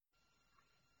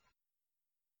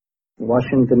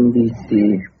Washington DC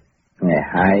ngày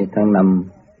 2 tháng 5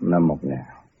 năm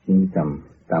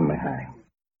 1982.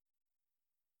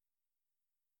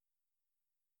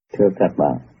 Thưa các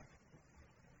bạn,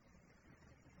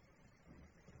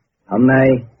 hôm nay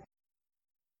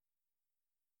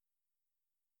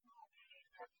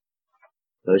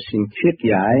tôi xin thuyết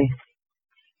giải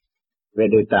về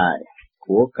đề tài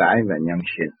của cải và nhân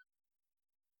sinh.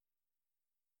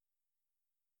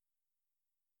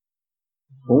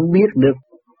 Muốn biết được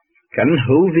cảnh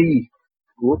hữu vi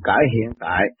của cải hiện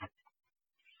tại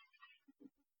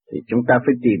thì chúng ta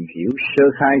phải tìm hiểu sơ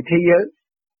khai thế giới,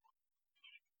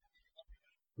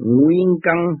 nguyên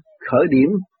căn khởi điểm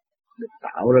để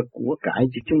tạo ra của cải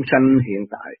cho chúng sanh hiện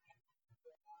tại.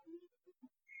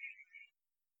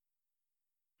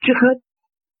 Trước hết,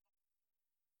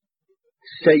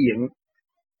 xây dựng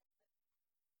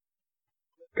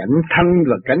cảnh thanh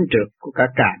và cảnh trượt của cả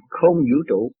càn khôn vũ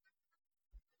trụ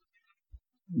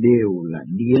đều là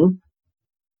điển.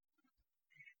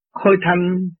 Khối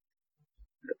thanh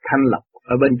được thanh lọc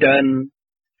ở bên trên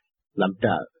làm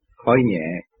trời, khói nhẹ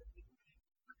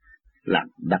làm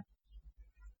đất,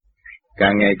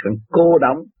 càng ngày càng cô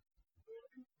đọng,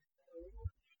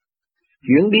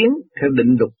 chuyển biến theo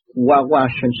định luật qua qua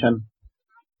sanh sanh,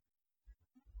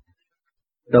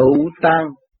 tụ tan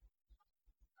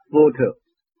vô thường.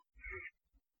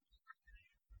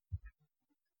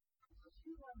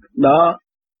 Đó,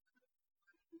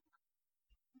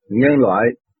 nhân loại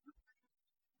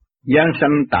giáng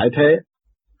sanh tại thế,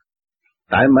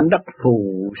 tại mảnh đất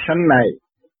phù sanh này,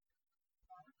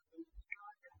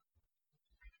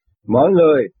 mỗi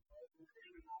người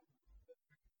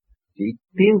chỉ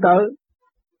tiến tới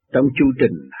trong chu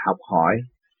trình học hỏi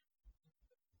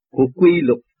của quy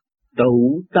luật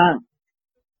tụ tan,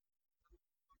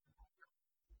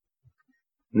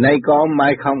 nay có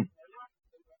mai không.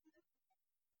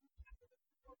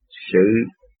 Sự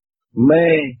mê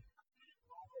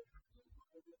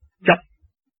chấp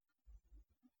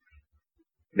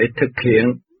để thực hiện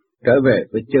trở về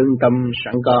với chân tâm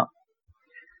sẵn có.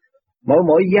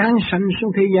 Mỗi giáng sanh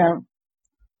xuống thế gian,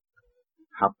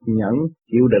 học nhẫn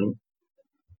chịu đựng,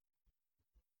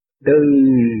 từ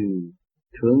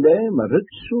Thượng Đế mà rứt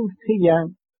xuống thế gian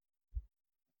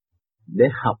để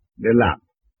học, để làm.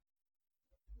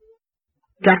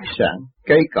 Các sản,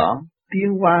 cây cỏ tiến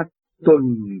hóa tuần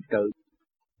tự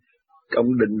trong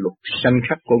định luật sanh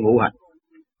khắc của ngũ hành,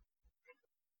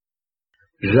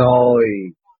 rồi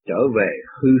trở về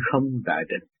hư không đại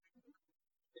định.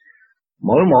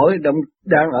 Mỗi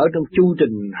đang ở trong chu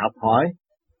trình học hỏi,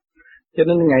 cho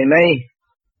nên ngày nay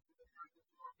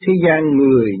thế gian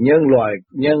người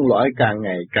nhân loại càng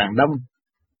ngày càng đông,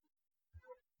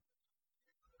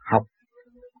 học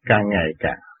càng ngày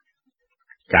càng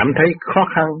cảm thấy khó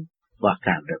khăn và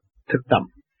càng được thức tâm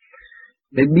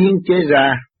để biên chế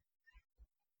ra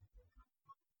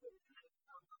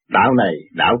đạo này,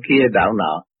 đạo kia, đạo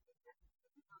nọ.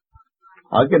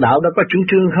 Hỏi cái đạo đó có chủ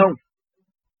trương không?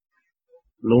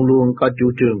 Luôn luôn có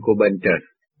chủ trương của bên trên.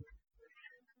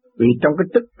 Vì trong cái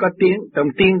tức có tiếng, trong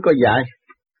tiếng có giải.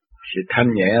 Sự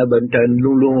thanh nhẹ ở bên trên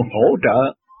luôn luôn hỗ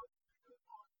trợ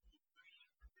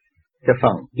cái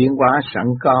phần tiến hóa sẵn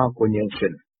có của nhân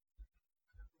sinh.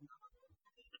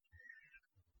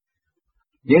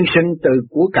 Nhân sinh từ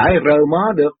của cải rờ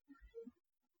mó được,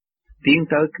 tiến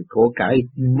tới cái của cải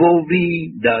vô vi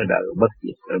đời đời bất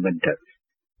diệt ở bên trên.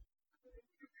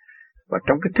 Và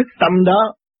trong cái thức tâm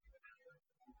đó,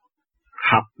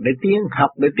 học để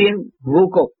tiến vô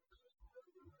cùng.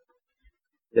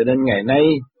 Cho nên ngày nay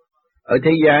ở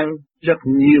thế gian rất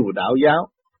nhiều đạo giáo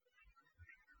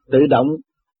tự động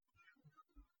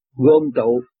gom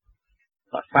tụ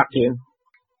và phát triển.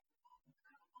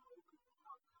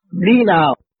 Đi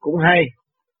nào cũng hay,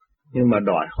 nhưng mà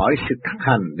đòi hỏi sự thực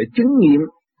hành để chứng nghiệm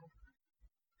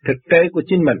thực tế của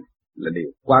chính mình là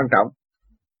điều quan trọng.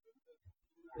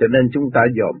 Cho nên chúng ta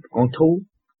dòm con thú,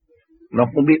 nó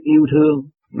cũng biết yêu thương,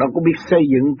 nó cũng biết xây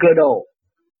dựng cơ đồ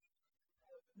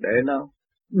để nó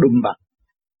đùm bặt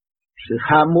sự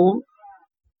ham muốn,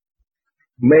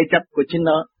 mê chấp của chính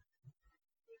nó.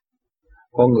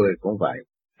 Con người cũng vậy,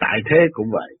 tại thế cũng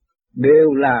vậy,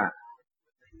 đều là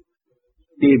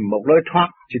tìm một lối thoát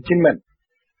cho chính mình,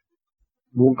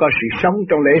 muốn có sự sống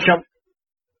trong lễ sống,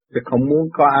 chứ không muốn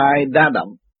có ai đa động,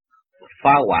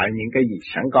 phá hoại những cái gì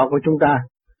sẵn có của chúng ta.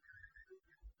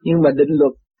 Nhưng mà định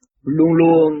luật luôn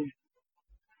luôn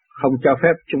không cho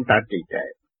phép chúng ta trì trệ.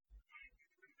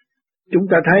 Chúng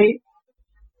ta thấy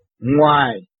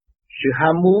ngoài sự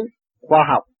ham muốn khoa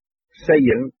học xây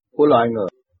dựng của loài người,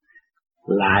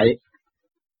 lại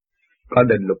có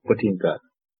định luật của thiên cơ.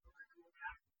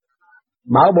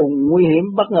 Bão bùng nguy hiểm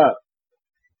bất ngờ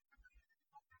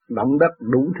động đất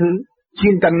đủ thứ,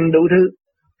 chiến tranh đủ thứ.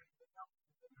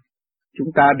 Chúng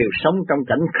ta đều sống trong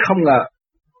cảnh không ngờ,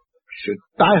 sự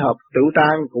tái hợp tự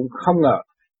tan cũng không ngờ,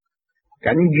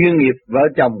 cảnh duyên nghiệp vợ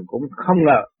chồng cũng không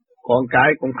ngờ, con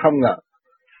cái cũng không ngờ,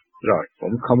 rồi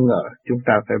cũng không ngờ chúng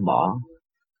ta phải bỏ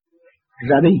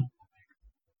ra đi.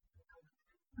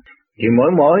 Thì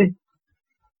mỗi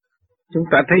chúng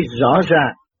ta thấy rõ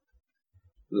ràng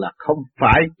là không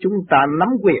phải chúng ta nắm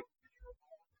quyền,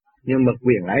 nhưng mà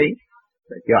quyền ấy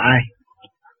là cho ai?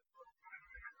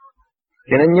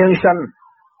 Cho nên nhân sanh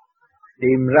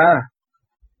tìm ra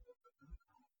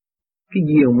cái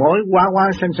diều mối quá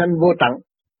sanh vô tận,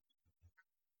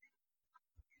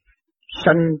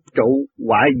 sanh trụ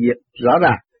hoại diệt rõ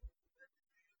ràng.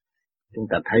 Chúng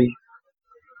ta thấy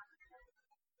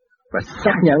và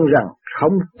xác nhận rằng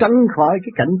không tránh khỏi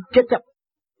cái cảnh chết chóc,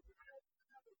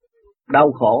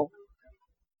 đau khổ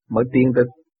mới tiến tới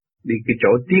đi cái chỗ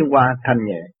tiến hóa thanh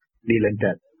nhẹ, đi lên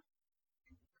trên.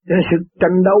 Cho nên sự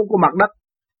tranh đấu của mặt đất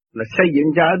là xây dựng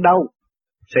cho ở đâu?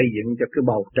 Xây dựng cho cái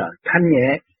bầu trời thanh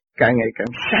nhẹ, càng ngày càng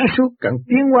sáng suốt, càng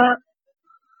tiến hóa,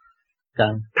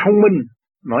 càng thông minh,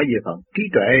 nói về phần trí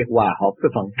tuệ hòa hợp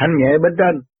với phần thanh nhẹ bên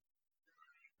trên,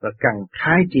 và càng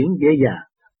khai triển dễ dàng,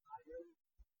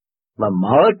 và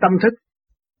mở tâm thức,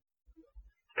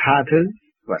 tha thứ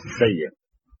và xây dựng.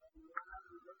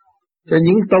 Cho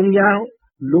những tôn giáo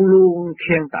luôn luôn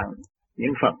khen tặng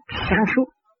những phần sáng suốt,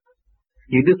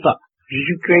 như Đức Phật,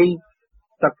 Jesus Christ,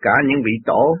 tất cả những vị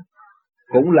tổ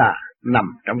cũng là nằm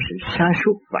trong sự sáng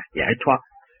suốt và giải thoát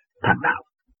thành đạo.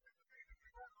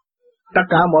 Tất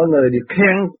cả mọi người đều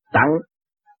khen tặng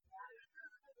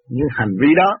những hành vi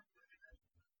đó,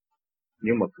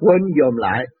 nhưng mà quên dòm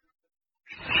lại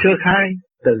sơ khai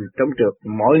từ trong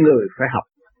trượt. Mọi người phải học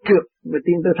trượt mới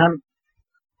tiến tới thanh.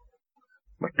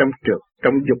 Mà trong trượt,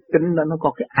 trong dục tính đó nó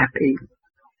có cái ác ý.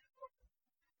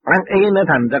 Ác ý nó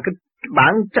thành ra cái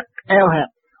bản chất eo hẹp.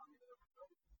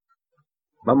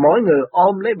 Mà mỗi người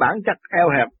ôm lấy bản chất eo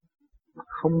hẹp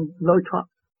không lối thoát,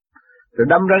 rồi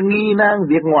đâm ra nghi nan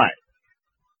việc ngoài,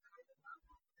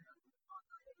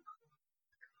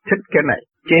 thích cái này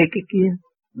chê cái kia,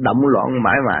 động loạn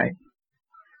mãi mãi,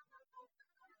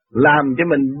 làm cho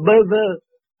mình bơ vơ,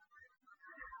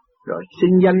 rồi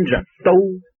xưng danh rằng tu,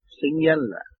 xưng danh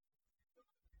là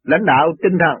lãnh đạo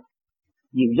tinh thần,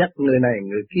 dìu dắt người này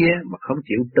người kia mà không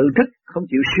chịu tự thức, không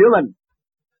chịu sửa mình,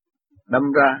 đâm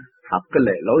ra học cái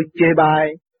lề lối chê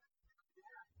bai.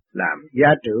 Làm gia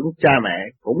trưởng cha mẹ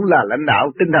cũng là lãnh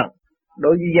đạo tinh thần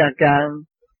đối với gia can,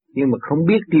 nhưng mà không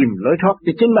biết tìm lối thoát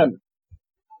cho chính mình,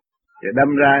 rồi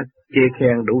đâm ra chê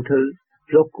khen đủ thứ,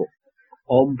 rốt cuộc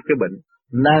ôm cái bệnh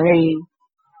nan y,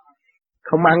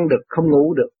 không ăn được, không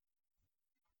ngủ được,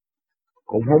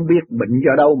 cũng không biết bệnh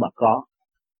do đâu mà có.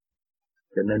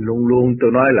 Cho nên luôn luôn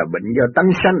tôi nói là bệnh do tánh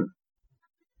sanh.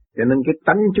 Cho nên cái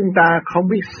tánh chúng ta không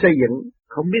biết xây dựng,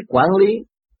 không biết quản lý,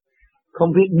 không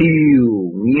biết điều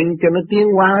nghiên cho nó tiến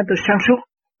hóa tới sáng suốt,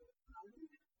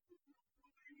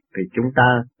 thì chúng ta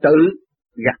tự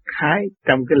gặt hái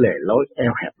trong cái lề lối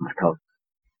eo hẹp mà thôi.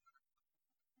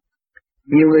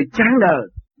 Nhiều người chán đời,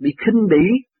 bị khinh bỉ,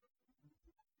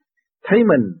 thấy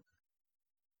mình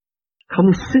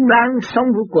không xứng đáng sống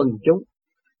với quần chúng,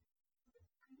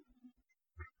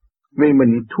 vì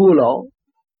mình thua lỗ,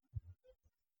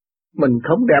 mình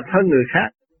không đẹp hơn người khác,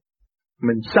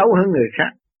 mình xấu hơn người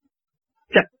khác,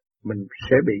 chắc mình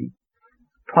sẽ bị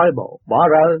thoái bộ, bỏ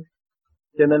rơi.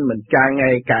 Cho nên mình càng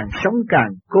ngày càng sống càng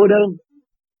cô đơn.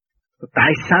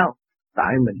 Tại sao?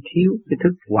 Tại mình thiếu cái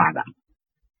thức hòa đồng.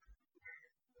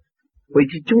 Vì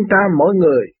chúng ta mỗi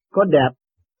người có đẹp,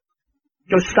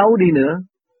 cho xấu đi nữa,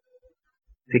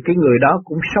 thì cái người đó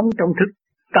cũng sống trong thức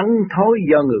tấn thối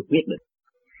do người quyết định.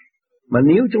 Mà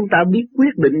nếu chúng ta biết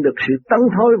quyết định được sự tấn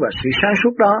thối và sự sáng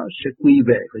suốt đó sẽ quy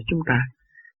về với chúng ta,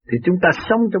 thì chúng ta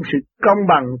sống trong sự công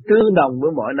bằng, tương đồng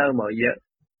với mọi nơi mọi giờ.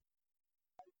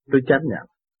 Tôi chấp nhận.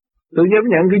 Tôi chấp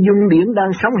nhận cái dung điểm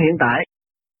đang sống hiện tại,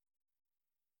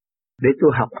 để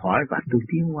tôi học hỏi và tôi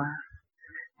tiến hóa.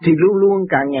 Thì luôn luôn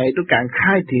càng ngày tôi càng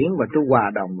khai triển và tôi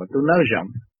hòa đồng và tôi nới rộng,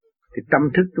 thì tâm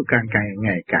thức tôi càng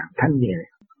ngày càng thanh nhẹ.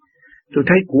 Tôi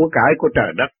thấy của cải của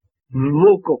trời đất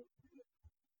vô cùng,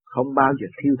 không bao giờ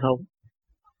thiếu thốn.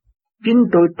 Chính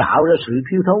tôi tạo ra sự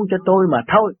thiếu thốn cho tôi mà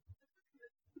thôi.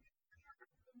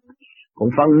 Còn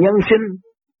phần nhân sinh,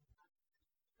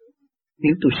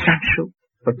 nếu tôi sáng suốt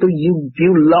và tôi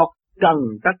chịu lọt trần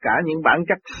tất cả những bản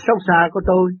chất xấu xa của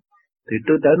tôi, thì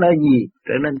tôi trở nên gì?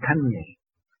 Trở nên thanh nhẹ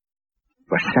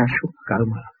và sáng suốt cỡ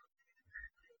mở.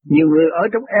 Nhiều người ở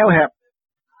trong eo hẹp,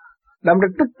 làm ra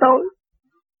tức tối.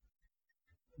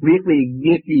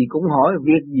 Việc gì cũng hỏi,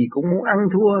 việc gì cũng muốn ăn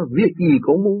thua, việc gì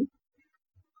cũng muốn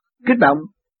kích động,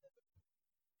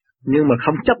 nhưng mà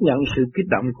không chấp nhận sự kích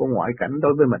động của ngoại cảnh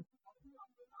đối với mình.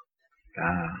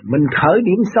 Mình khởi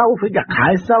điểm xấu, phải gặt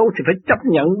hại xấu thì phải chấp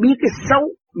nhận biết cái xấu,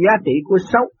 giá trị của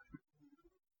xấu.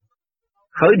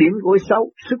 Khởi điểm của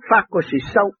xấu, xuất phát của sự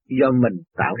xấu do mình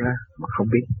tạo ra mà không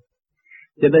biết.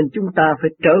 Cho nên chúng ta phải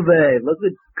trở về với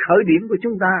cái khởi điểm của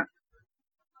chúng ta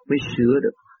mới sửa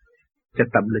được cho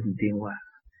tâm linh tiến hóa.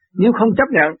 Nếu không chấp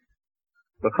nhận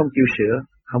và không chịu sửa,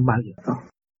 không bao giờ có.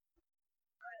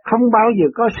 Không bao giờ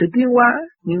có sự tiến hóa,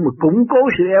 nhưng mà củng cố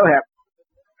sự eo hẹp.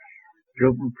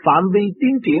 Rồi phạm vi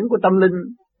tiến triển của tâm linh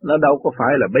nó đâu có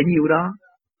phải là bấy nhiêu đó.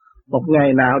 Một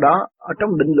ngày nào đó ở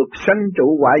trong định luật sanh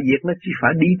trụ hoại diệt nó chỉ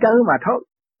phải đi tới mà thôi.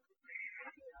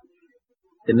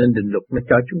 Cho nên định luật nó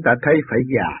cho chúng ta thấy phải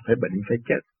già, phải bệnh, phải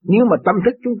chết. Nếu mà tâm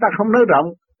thức chúng ta không nới rộng,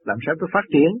 làm sao tôi phát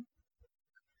triển?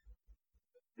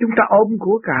 Chúng ta ôm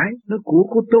của cải, nó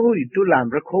của tôi làm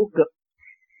rất khổ cực.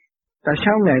 Tại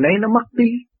sao ngày nay nó mất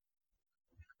đi?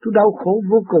 Tôi đau khổ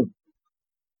vô cùng.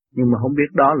 Nhưng mà không biết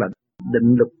đó là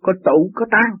định luật có tụ, có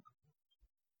tan.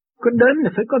 Có đến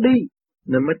là phải có đi.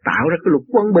 Nên mới tạo ra cái luật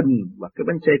quân bình và cái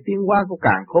bánh xe tiến hóa của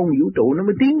càn khôn vũ trụ nó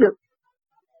mới tiến được.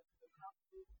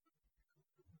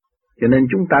 Cho nên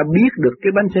chúng ta biết được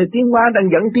cái bánh xe tiến hóa đang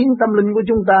dẫn tiến tâm linh của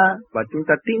chúng ta và chúng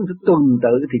ta tiến theo tuần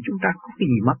tự thì chúng ta có cái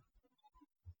gì mất?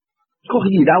 Có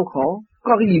cái gì đau khổ?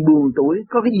 Có cái gì buồn tuổi?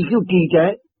 Có cái gì kêu trì trệ?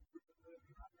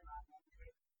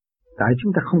 Tại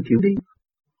chúng ta không chịu đi.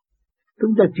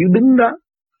 Chúng ta chịu đứng đó.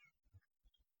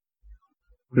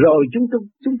 Rồi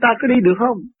chúng ta có đi được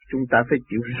không? Chúng ta phải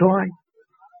chịu roi.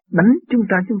 Đánh chúng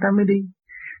ta mới đi.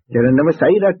 Cho nên nó mới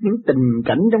xảy ra những tình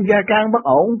cảnh trong gia can bất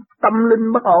ổn, tâm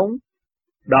linh bất ổn.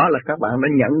 Đó là các bạn đã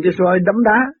nhận cái roi đấm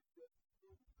đá.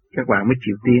 Các bạn mới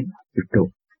chịu tiến, chịu tu.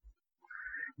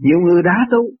 Nhiều người đã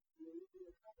tu.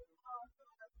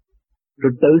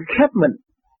 Rồi tự khép mình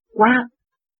quá.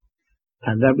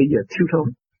 Thành ra bây giờ thiếu thốn.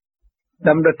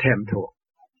 Đâm ra thèm thuộc.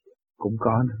 Cũng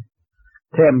có nữa.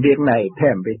 Thèm việc này,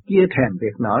 thèm việc kia, thèm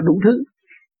việc nọ, đủ thứ.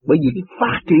 Bởi vì cái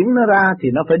phát triển nó ra thì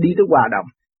nó phải đi tới hòa đồng.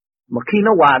 Mà khi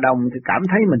nó hòa đồng thì cảm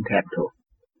thấy mình thèm thuộc.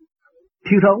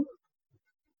 Thiếu thốn.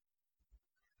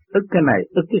 Ức cái này,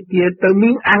 ức cái kia, tới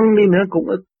miếng ăn đi nữa cũng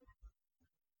ức.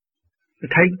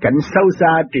 Thấy cảnh sâu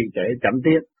xa trì trệ chậm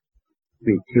tiến.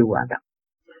 Vì thiếu hòa đồng.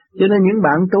 Cho nên những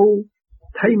bạn tu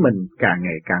thấy mình càng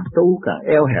ngày càng tu, càng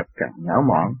eo hẹp, càng nhỏ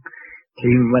mọn, thì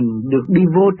mình được đi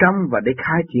vô trong và để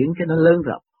khai triển cho nó lớn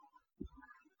rộng.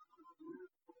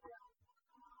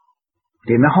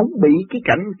 Thì nó không bị cái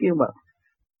cảnh kia mà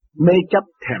mê chấp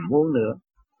thèm muốn nữa.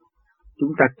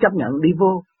 Chúng ta chấp nhận đi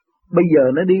vô. Bây giờ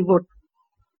nó đi vô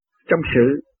trong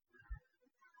sự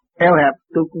eo hẹp,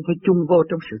 tôi cũng phải chung vô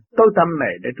trong sự tối tâm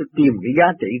này để tôi tìm cái giá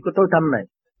trị của tối tâm này.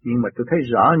 Nhưng mà tôi thấy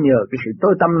rõ nhờ cái sự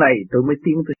tối tâm này tôi mới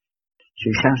tiến tới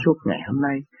sự sáng suốt ngày hôm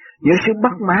nay. Nhờ sự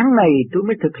bất mãn này tôi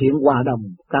mới thực hiện hòa đồng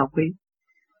cao quý.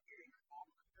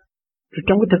 Thì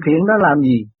trong cái thực hiện đó làm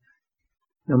gì?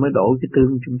 Nó mới đổi cái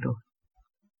tương chúng tôi.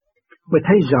 Mới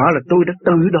thấy rõ là tôi đã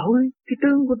tự đổi cái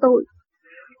tương của tôi.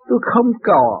 Tôi không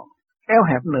còn eo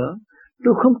hẹp nữa.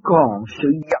 Tôi không còn sự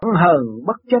giận hờn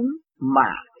bất chánh.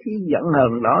 Mà khi giận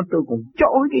hờn đó tôi còn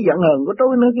chối cái giận hờn của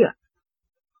tôi nữa kìa.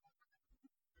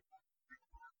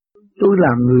 Tôi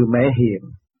làm người mẹ hiền.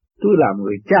 Tôi làm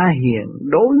người cha hiền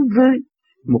đối với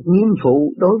một nghiêm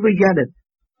phụ, đối với gia đình.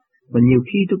 Mà nhiều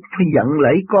khi tôi phải giận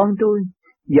lấy con tôi,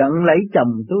 giận lấy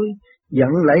chồng tôi, giận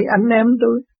lấy anh em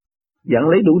tôi, giận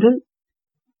lấy đủ thứ.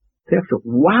 Thế rồi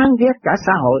oán ghét cả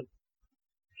xã hội.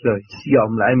 Rồi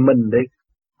dòm lại mình để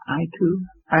ai thương,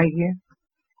 ai ghét.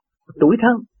 Tủi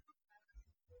thân.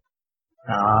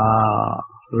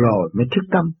 Rồi mới thức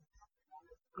tâm.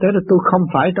 Thế là tôi không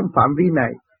phải trong phạm vi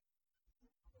này.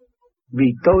 Vì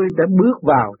tôi đã bước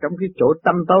vào trong cái chỗ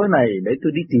tăm tối này để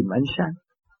tôi đi tìm ánh sáng.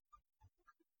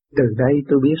 Từ đây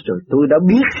tôi biết rồi, tôi đã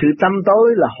biết sự tăm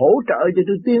tối là hỗ trợ cho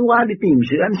tôi tiến hóa đi tìm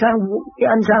sự ánh sáng, cái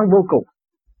ánh sáng vô cùng.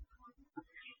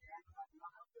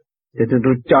 Thì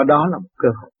tôi cho đó là một cơ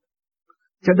hội.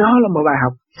 Cho đó là một bài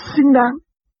học xứng đáng.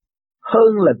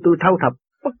 Hơn là tôi thâu thập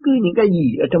bất cứ những cái gì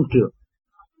ở trong trường.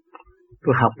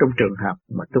 Tôi học trong trường học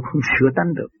mà tôi không sửa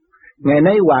tánh được. Ngày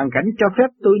nay hoàn cảnh cho phép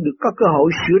tôi được có cơ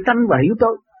hội sửa tánh và hiểu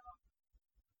tôi.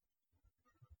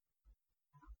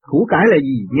 Của cải là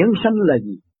gì? Nhân sanh là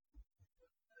gì?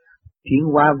 Tiến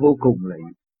hóa vô cùng là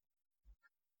gì?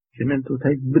 Cho nên tôi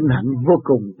thấy vinh hạnh vô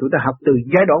cùng. Tôi đã học từ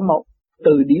giai đoạn 1,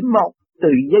 từ điểm 1, từ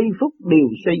giây phút đều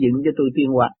xây dựng cho tôi tiến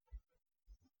hóa.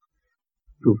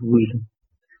 Tôi vui lắm.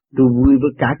 Tôi vui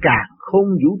với cả càn khôn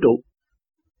vũ trụ.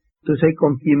 Tôi thấy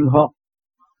con chim hót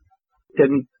trên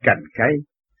cành cây,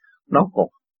 nó còn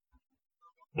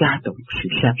ca tụng sự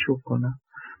sáng suốt của nó.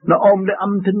 Nó ôm để âm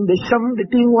thanh để sống, để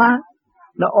tiến hóa.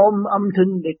 Nó ôm âm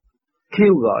thanh để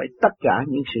kêu gọi tất cả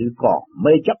những sự còn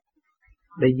mê chấp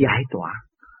để giải tỏa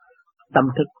tâm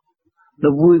thức. Nó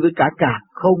vui với cả càn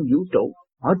khôn vũ trụ.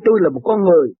 Hỏi tôi là một con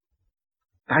người,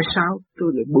 tại sao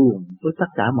tôi lại buồn với tất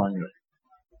cả mọi người?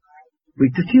 Vì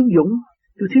tôi thiếu dũng,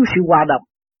 tôi thiếu sự hòa đồng.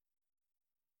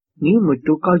 Nếu mà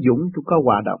tôi có dũng, tôi có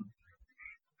hòa đồng,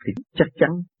 thì chắc chắn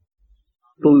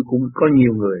tôi cũng có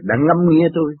nhiều người đang ngâm nghe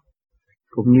tôi,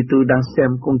 cũng như tôi đang xem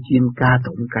con chim ca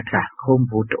tụng cả càn khôn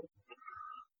vũ trụ.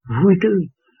 Vui tươi,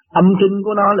 âm thanh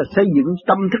của nó là xây dựng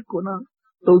tâm thức của nó.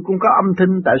 Tôi cũng có âm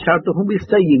thanh, tại sao tôi không biết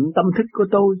xây dựng tâm thức của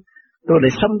tôi? Tôi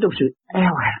lại sống trong sự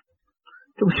eo hẹp,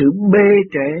 trong sự bê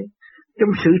trễ, trong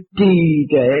sự trì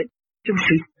trệ, trong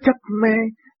sự chấp mê,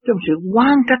 trong sự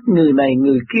oán trách người này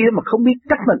người kia mà không biết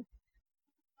trách mình.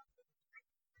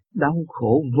 Đau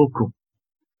khổ vô cùng.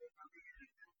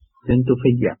 Nên tôi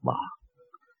phải dẹp bỏ.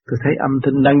 Tôi thấy âm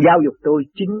thanh đang giáo dục tôi,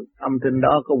 chính âm thanh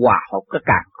đó có hòa hợp cái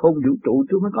càn khôn vũ trụ,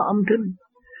 tôi mới có âm thanh.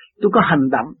 Tôi có hành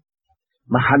động,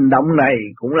 mà hành động này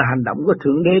cũng là hành động của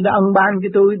Thượng Đế đã ân ban cho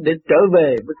tôi để trở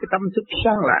về với cái tâm thức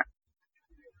sáng lạng,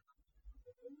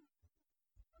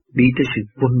 đi tới sự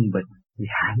quân bình,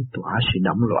 giải tỏa sự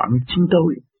động loạn chính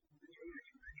tôi.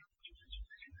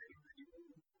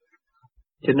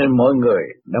 Cho nên mọi người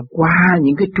đã qua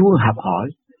những cái chuông học hỏi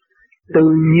từ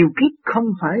nhiều kiếp, không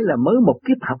phải là mới một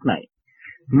kiếp học này,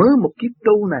 mới một kiếp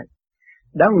tu này,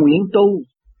 đã nguyện tu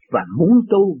và muốn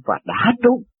tu và đã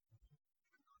tu,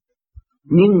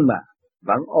 nhưng mà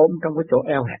vẫn ôm trong cái chỗ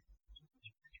eo hẹp.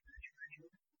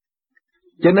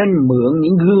 Cho nên mượn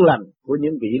những gương lành của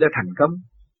những vị đã thành công,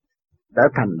 đã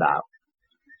thành đạo.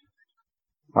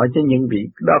 Hỏi cho những vị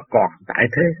đó còn tại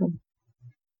thế không?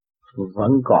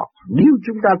 Vẫn còn. Nếu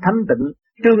chúng ta thanh tịnh,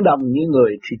 tương đồng như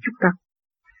người thì chúng ta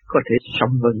có thể sống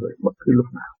với người bất cứ lúc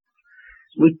nào.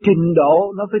 Vì trình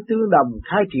độ nó phải tương đồng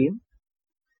khai triển,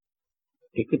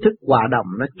 thì cái thức hòa đồng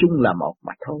nó chung là một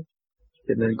mà thôi.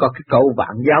 Cho nên có cái câu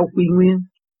vạn giáo quy nguyên.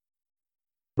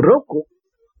 Rốt cuộc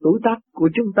tuổi tác của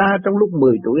chúng ta trong lúc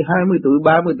 10 tuổi, 20 tuổi,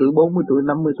 30 tuổi, 40 tuổi,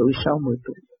 50 tuổi, 60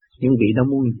 tuổi, những vị đã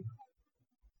muốn gì?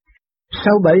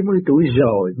 Sau 70 tuổi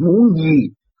rồi muốn gì?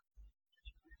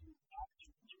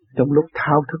 Trong lúc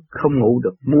thao thức không ngủ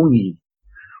được, muốn gì?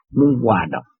 Muốn hòa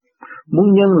đồng,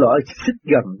 muốn nhân loại xích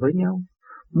gần với nhau,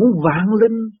 muốn vạn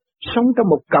linh sống trong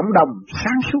một cộng đồng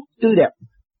sáng suốt tươi đẹp,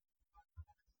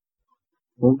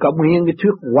 muốn cống hiến cái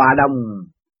thước hòa đồng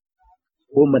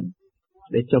của mình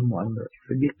để cho mọi người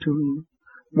phải biết thương yêu,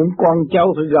 muốn con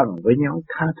cháu phải gần với nhau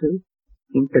tha thứ.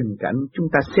 Những tình cảnh chúng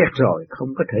ta xét rồi không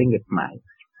có thể nghịch mãi,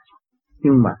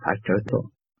 nhưng mà phải trở thuận.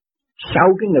 Sau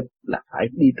cái nghịch là phải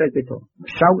đi tới cái thuận,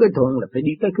 sau cái thuận là phải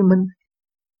đi tới cái minh.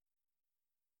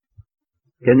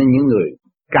 Cho nên những người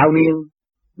cao niên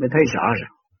mới thấy rõ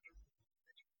rằng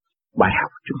bài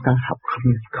học chúng ta học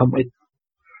không ít.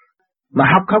 Mà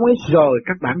học không ít rồi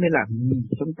các bạn mới làm gì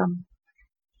trong tâm,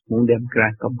 muốn đem ra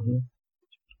công hiến.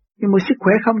 Nhưng mà sức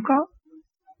khỏe không có.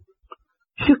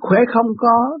 Sức khỏe không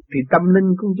có thì tâm linh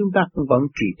của chúng ta cũng vẫn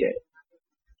trì trệ.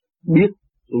 Biết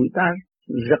tuổi ta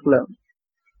rất lớn,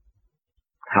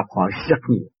 học hỏi rất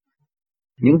nhiều.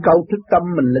 Những câu thức tâm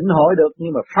mình lĩnh hội được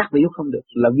nhưng mà phát biểu không được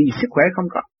là vì sức khỏe không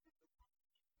có.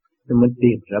 Thì mình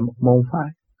tìm ra một môn phái,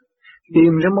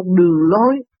 tìm ra một đường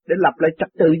lối để lập lại trật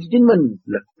tự cho chính mình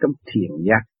là trong thiền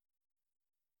giác.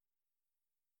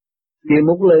 Tìm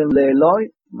một lề lối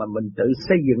mà mình tự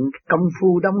xây dựng công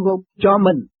phu đóng góp cho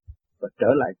mình và trở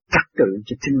lại trật tự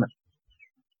cho chính mình.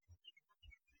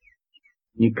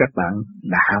 Như các bạn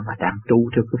đã và đang tu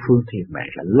theo cái phương thiền này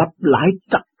là lặp lại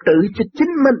trật tự cho chính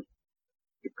mình,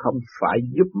 không phải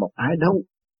giúp một ai đâu.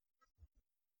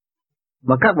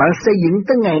 Mà các bạn xây dựng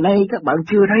tới ngày nay các bạn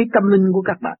chưa thấy tâm linh của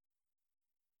các bạn.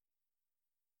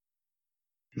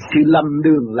 Sự lầm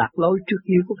đường lạc lối trước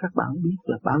kia của các bạn biết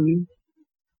là bao nhiêu.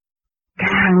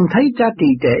 Càng thấy ra trì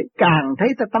trệ, càng thấy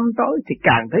ta tâm tối thì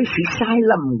càng thấy sự sai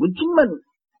lầm của chính mình.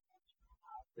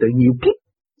 Từ nhiều kiếp,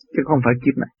 chứ không phải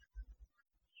kiếp này.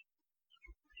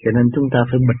 Cho nên chúng ta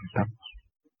phải bình tâm,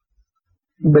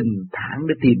 bình thản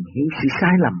để tìm hiểu sự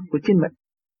sai lầm của chính mình.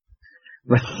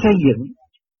 Và xây dựng,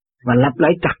 và lập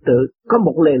lại trật tự, có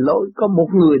một lề lối, có một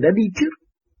người đã đi trước,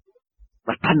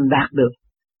 và thành đạt được.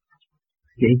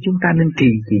 Vậy chúng ta nên trì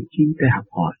chi để học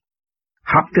hỏi.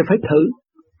 Học thì phải thử,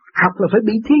 học là phải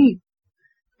bị thi,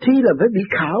 thi là phải bị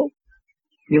khảo.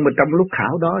 Nhưng mà trong lúc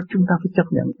khảo đó chúng ta phải chấp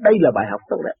nhận đây là bài học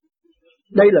tốt đẹp.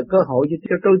 Đây là cơ hội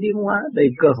cho tôi tiến hóa, đây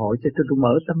là cơ hội cho tôi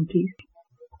mở tâm trí.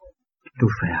 Tôi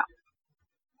phải học.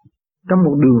 Trong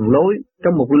một đường lối,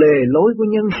 trong một lề lối của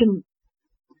nhân sinh,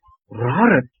 rõ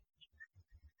rệt,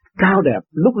 cao đẹp,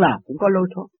 lúc nào cũng có lối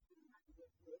thoát.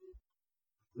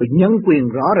 Vì nhân quyền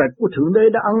rõ rệt của Thượng Đế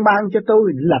đã ân ban cho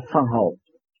tôi là phần hồn,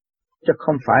 chứ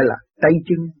không phải là tay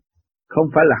chân, không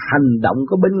phải là hành động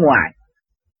của bên ngoài.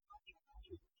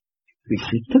 Vì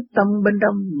sự thức tâm bên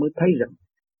trong mới thấy rằng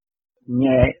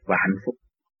nhẹ và hạnh phúc.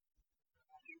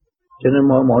 Cho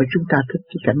nên mỗi chúng ta thích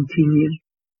cái cảnh thiên nhiên,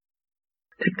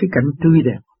 thích cái cảnh tươi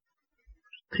đẹp,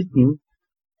 thích những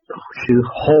sự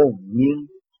hồn nhiên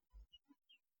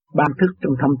ban thức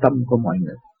trong thâm tâm của mọi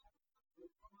người.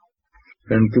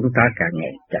 Nên chúng ta càng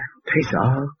ngày càng thấy rõ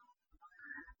hơn,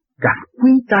 càng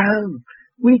quý ta hơn,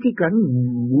 quý cái cảnh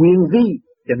quyền vi.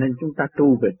 Cho nên chúng ta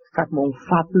tu về pháp môn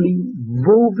pháp lý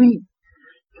vô vi.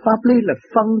 Pháp lý là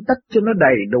phân tích cho nó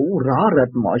đầy đủ rõ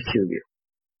rệt mọi sự việc.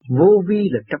 Vô vi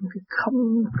là trong cái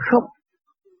không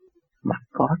mà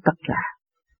có tất cả.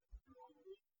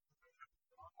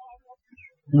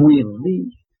 Quyền lý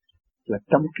là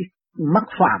trong cái mắt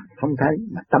phàm không thấy,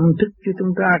 mà tâm thức của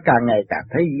chúng ta càng ngày càng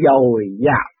thấy dồi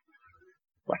dào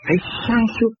và thấy sáng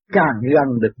suốt, càng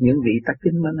gần được những vị ta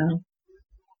kính mến hơn.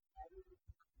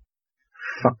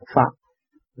 Phật pháp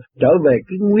trở về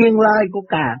cái nguyên lai của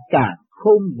cả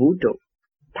khôn vũ trụ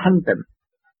thanh tịnh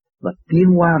và tiến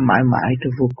hóa mãi mãi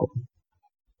tới vô cùng.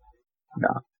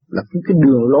 Đó là cái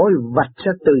đường lối vạch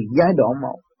ra từ giai đoạn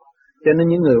một. Cho nên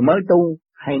những người mới tu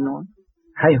hay nói,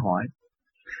 hay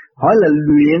hỏi là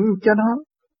luyện cho nó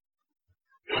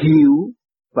hiểu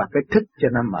và cái thức cho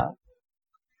nó mở.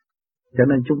 Cho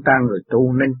nên chúng ta người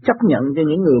tu nên chấp nhận cho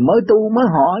những người mới tu mới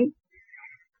hỏi,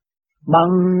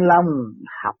 bằng lòng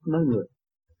học nói người.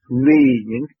 Vì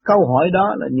những câu hỏi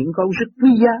đó là những câu rất quý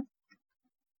giá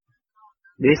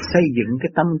để xây dựng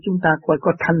cái tâm chúng ta coi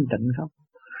có thanh tịnh không.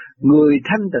 Người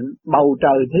thanh tịnh, bầu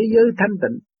trời thế giới thanh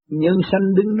tịnh, nhân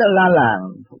sanh đứng đó la làng,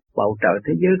 bầu trời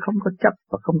thế giới không có chấp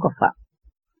và không có phạt.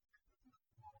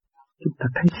 Chúng ta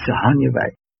thấy rõ như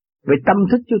vậy. Về tâm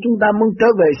thức cho chúng ta muốn trở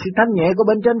về sự thanh nhẹ của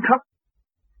bên trên không?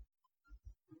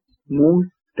 Muốn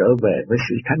trở về với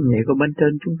sự thanh nhẹ của bên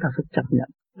trên chúng ta phải chấp nhận.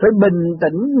 Phải bình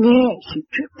tĩnh nghe sự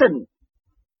thuyết trình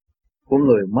của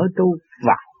người mới tu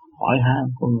và hỏi han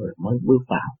của người mới bước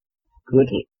vào cửa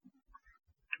thiền.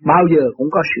 Bao giờ cũng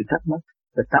có sự thắc mắc.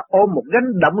 Người ta ôm một gánh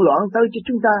động loạn tới cho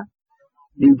chúng ta.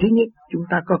 Điều thứ nhất, chúng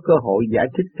ta có cơ hội giải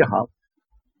thích cho họ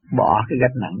bỏ cái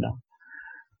gánh nặng đó.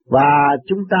 Và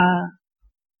chúng ta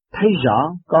thấy rõ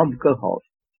có một cơ hội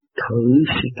thử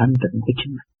sự thanh tịnh của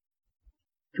chính mình.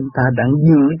 Chúng ta đang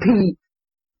dự thi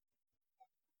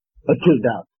ở trường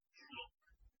đời.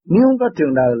 Nếu không có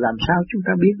trường đời làm sao chúng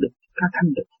ta biết được có thanh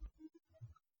tịnh.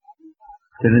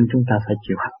 Cho nên chúng ta phải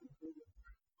chịu học.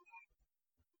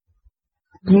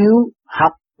 Chịu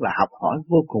học là học hỏi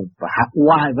vô cùng, và học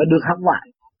hoài và được học hoài.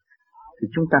 Thì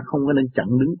chúng ta không có nên chặn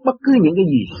đứng bất cứ những cái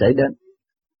gì xảy đến.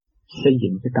 Xây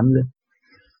dựng cái tâm linh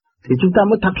thì chúng ta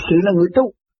mới thật sự là người tu.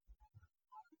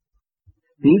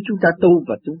 Nếu chúng ta tu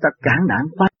và chúng ta cản nản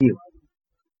quá nhiều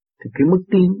thì cái mức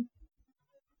tiến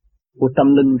của tâm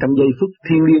linh trong giây phút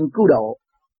thiên liêng cứu độ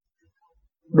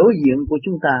đối diện của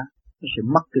chúng ta nó sẽ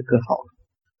mất cái cơ hội.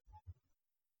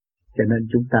 Cho nên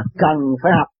chúng ta cần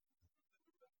phải học.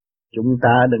 Chúng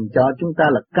ta đừng cho chúng ta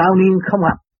là cao niên không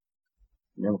học.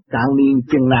 Nhưng cao niên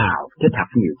chừng nào thích học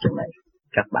nhiều chừng này.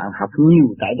 Các bạn học nhiều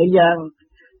tại thế gian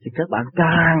thì các bạn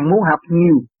càng muốn học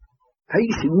nhiều, thấy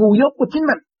sự ngu dốt của chính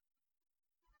mình.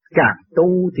 Càng tu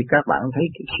thì các bạn thấy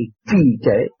cái sự trì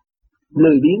trệ,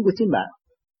 lười biếng của chính bạn,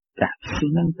 càng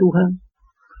siêng năng tu hơn.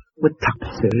 Mới thật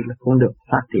sự là con đường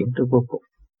phát triển tới vô cùng.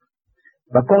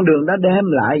 Và con đường đã đem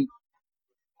lại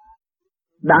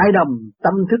đại đồng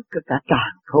tâm thức cả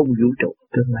càng không vũ trụ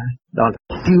tương lai. Đó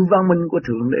là siêu văn minh của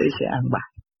Thượng Đế sẽ an bài.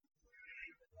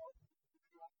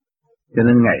 Cho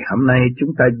nên ngày hôm nay chúng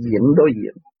ta đối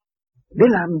diện để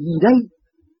làm gì đây?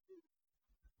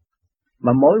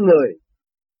 Mà mỗi người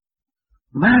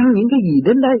mang những cái gì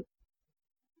đến đây?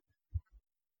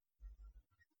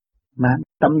 Mang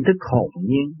tâm thức hồn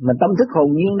nhiên. Mà tâm thức hồn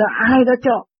nhiên đó ai đã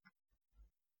cho?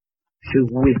 Sự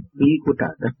quyền bí của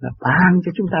trời đất là ban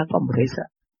cho chúng ta có một thể xác.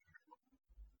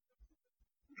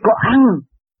 Có ăn,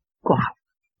 có học.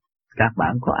 Các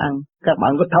bạn có ăn, các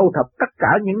bạn có thâu thập tất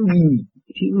cả những gì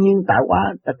thiên nhiên tạo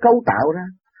hóa đã cấu tạo ra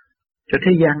cho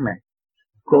thế gian này.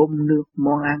 Cơm, nước,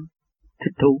 món ăn,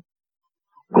 thích thú.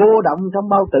 Cô động trong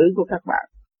bao tử của các bạn.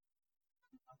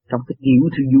 Trong cái tiểu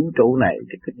vũ trụ này,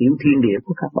 cái tiểu thiên địa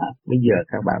của các bạn. Bây giờ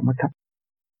các bạn mới thấp.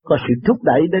 Có sự thúc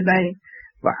đẩy đến đây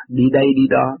và đi đây đi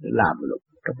đó để làm lục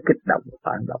trong kích động và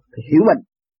phản động thì hiểu mình.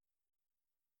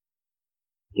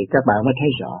 Thì các bạn mới thấy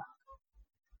rõ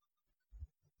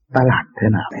ta làm thế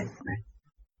nào đây?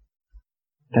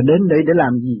 Ta đến đây để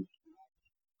làm gì?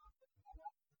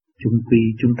 Chung quy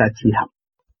chúng ta chỉ học.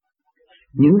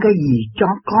 Những cái gì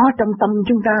có trong tâm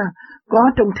chúng ta, có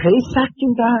trong thể xác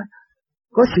chúng ta,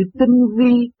 có sự tinh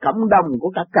vi cộng đồng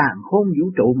của cả càn khôn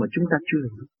vũ trụ mà chúng ta chưa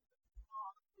hiểu.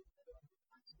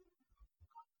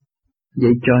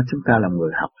 Vậy cho chúng ta là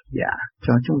người học giả,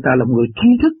 cho chúng ta là người trí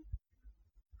thức,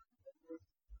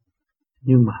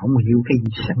 nhưng mà không hiểu cái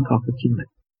gì sẵn có của chính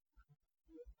mình.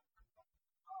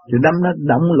 Rồi đâm nó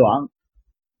động loạn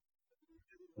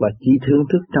và chỉ thưởng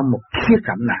thức trong một khía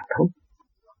cạnh nào thôi,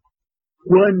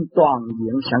 quên toàn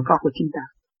diện sẵn có của chúng ta.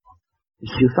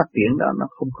 Sự phát triển đó nó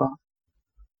không có,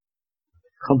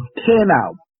 không thế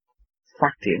nào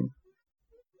phát triển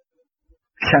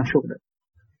sáng suốt được.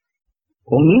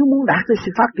 Còn nếu muốn đạt tới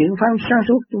sự phát triển sáng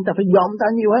suốt, chúng ta phải dòm ta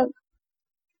nhiều hơn.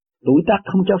 Tuổi tác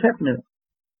không cho phép nữa,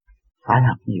 phải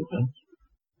học nhiều hơn,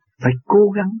 phải cố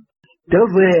gắng trở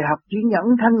về học chữ nhẫn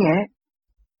thanh nhẹ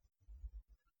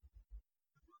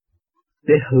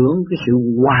để hưởng cái sự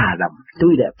hòa đồng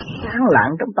tươi đẹp sáng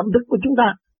lạng trong tâm thức của chúng ta,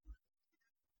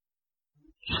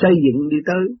 xây dựng đi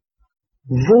tới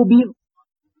vô biên.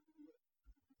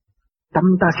 Tâm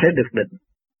ta sẽ được định,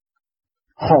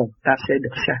 hồn ta sẽ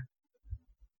được sáng.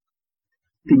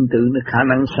 Tin tưởng là khả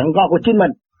năng sẵn có của chính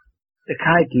mình để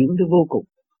khai triển tới vô cùng,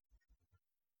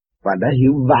 và đã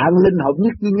hiểu vạn linh hợp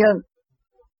nhất duy nhân.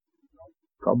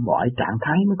 Có mọi trạng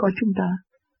thái mới có chúng ta,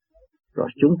 rồi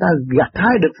chúng ta gặt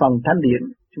hái được phần thanh điển,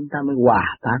 chúng ta mới hòa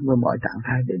tan với mọi trạng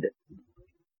thái để được.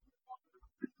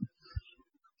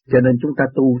 Cho nên chúng ta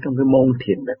tu trong cái môn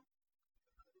thiền định,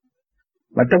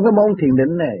 và trong cái môn thiền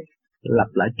định này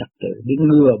lập lại trật tự để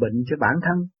ngừa bệnh cho bản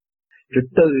thân, rồi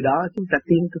từ đó chúng ta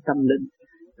tiến tới tâm linh,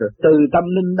 rồi từ tâm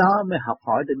linh đó mới học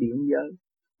hỏi được điện giới,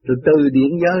 rồi từ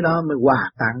điện giới đó mới hòa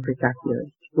tan với các giới.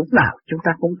 Lúc nào chúng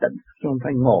ta cũng tỉnh, không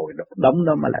phải ngồi đóng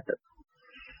đó mà là tỉnh.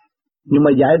 Nhưng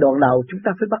mà giai đoạn đầu chúng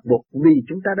ta phải bắt buộc, vì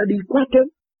chúng ta đã đi quá trớn.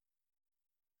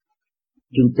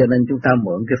 Cho nên chúng ta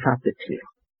mượn cái pháp tịch thiền.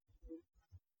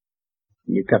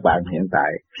 Như các bạn hiện tại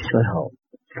soi hồn,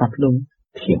 pháp luân,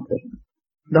 thiền định,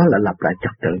 đó là lập lại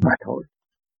trật tự mà thôi.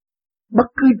 Bất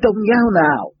cứ tôn giáo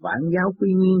nào, vạn giáo quy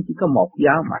nhiên chỉ có một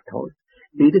giáo mà thôi.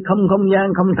 Đi tới không gian,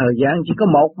 không thời gian, chỉ có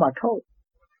một mà thôi.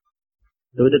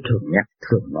 Tôi đã thường nhắc,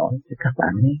 thường nói cho các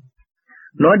bạn nghe.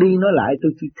 Nói đi nói lại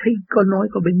tôi chỉ thấy có nói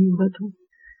có bấy nhiêu đó thôi.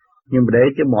 Nhưng mà để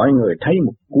cho mọi người thấy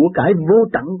một của cải vô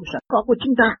tận sẵn có của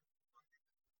chúng ta.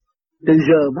 Từ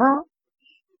giờ đó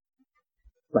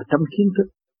và trong kiến thức,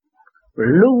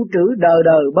 lưu trữ đời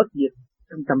đời bất diệt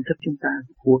trong tâm thức chúng ta,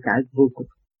 của cải vô cùng.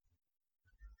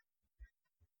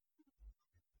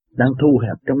 Đang thu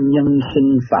hẹp trong nhân sinh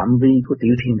phạm vi của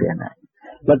tiểu thiên địa này.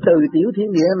 Và từ tiểu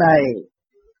thiên địa này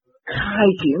khai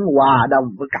triển hòa đồng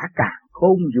với cả càn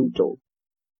khôn vũ trụ,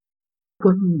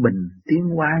 quân bình tiến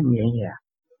hóa nhẹ nhàng.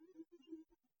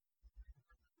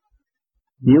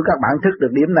 Nếu các bạn thức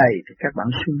được điểm này thì các bạn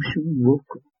sung sướng vô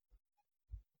cùng.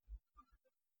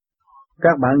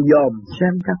 Các bạn dòm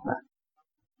xem các bạn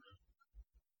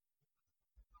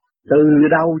từ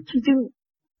đầu chí chân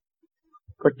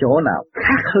có chỗ nào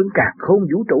khác hơn càn khôn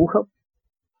vũ trụ không?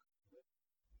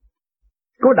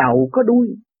 Có đầu, có đuôi,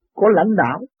 có lãnh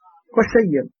đạo, có xây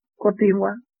dựng, có tiến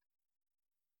hóa.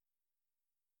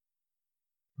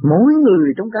 Mỗi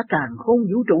người trong cả càn khôn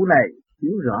vũ trụ này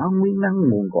hiểu rõ nguyên năng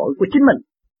nguồn cội của chính mình,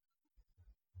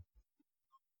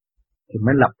 thì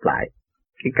mới lập lại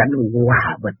cái cảnh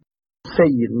hòa bình, xây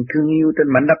dựng thương yêu trên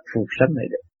mảnh đất phù sanh này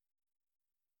được.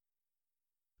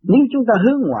 Nếu chúng ta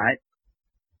hướng ngoại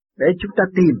để chúng ta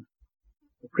tìm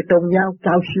một cái tôn giáo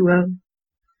cao siêu hơn,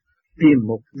 tìm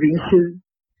một vị sư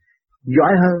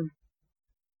giỏi hơn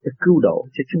để cứu độ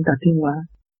cho chúng ta tiến hóa,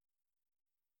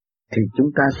 thì chúng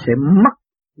ta sẽ mất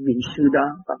vị sư đó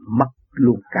và mất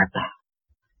luôn cả ta.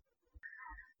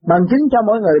 Bằng chứng cho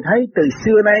mọi người thấy từ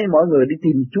xưa nay mọi người đi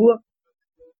tìm Chúa,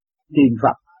 tìm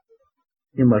Phật,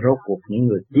 nhưng mà rốt cuộc những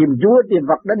người tìm Chúa, tìm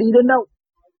Phật đã đi đến đâu?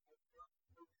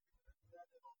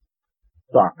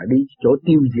 Toàn là đi chỗ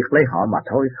tiêu diệt lấy họ mà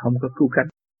thôi, không có cứu cánh.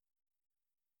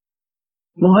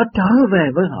 Mà họ trở về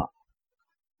với họ,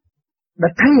 đã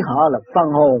thấy họ là phần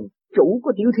hồn chủ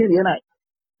của tiểu thiên địa này,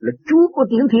 là Chúa của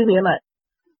tiểu thiên địa này,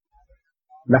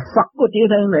 là Phật của tiểu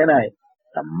thiên địa này,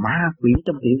 là ma quỷ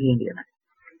trong tiểu thiên địa này.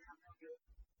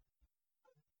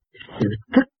 Sự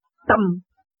thức tâm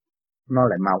nó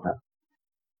lại mau hơn.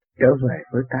 Trở về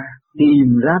với ta,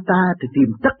 tìm ra ta thì tìm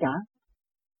tất cả,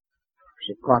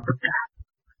 sẽ có tất cả.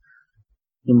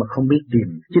 Nhưng mà không biết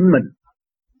tìm chính mình,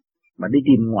 mà đi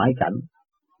tìm ngoại cảnh,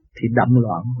 thì động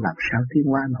loạn làm sao tiến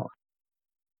hóa nổi.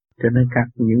 Cho nên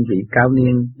những vị cao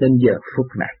niên đến giờ phút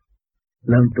này,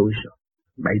 lớn tuổi rồi,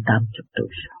 70-80 tuổi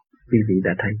rồi, quý vị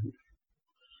đã thấy.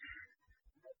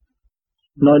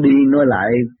 Nói đi nói lại,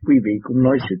 quý vị cũng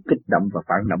nói sự kích động và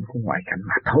phản động của ngoại cảnh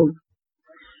mà thôi.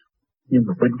 Nhưng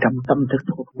mà bên trong tâm thức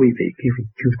của quý vị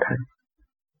chưa thấy.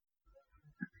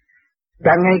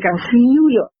 Càng ngày càng suy yếu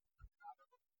rồi.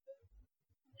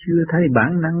 Chưa thấy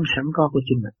bản năng sẵn có của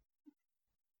chính mình.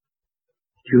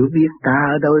 Chưa biết ta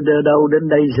ở đâu đến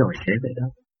đây rồi sẽ về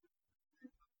đâu.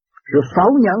 Rồi否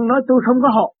nhận nói tôi không có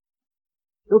hồn,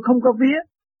 tôi không có vía,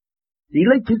 chỉ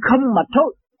lấy chữ không mà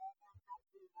thôi.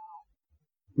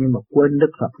 Nhưng mà quên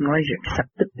Đức Phật nói rằng sắc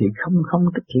tức thì không, không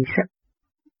tức thì sắc.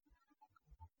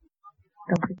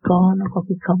 Trong cái có nó có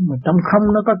cái không, mà trong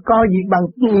không nó có gì bằng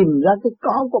tìm ra cái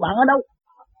có của bạn ở đâu.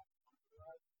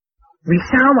 Vì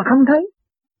sao mà không thấy?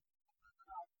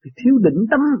 Vì thiếu định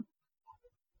tâm,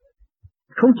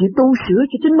 không chỉ tu sửa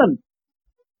cho chính mình,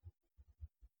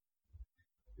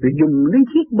 vì dùng lý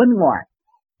thuyết bên ngoài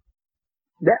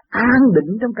để an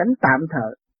định trong cảnh tạm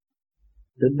thời.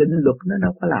 Rồi định luật nó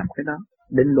đâu có làm cái đó.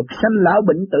 Định luật sanh lão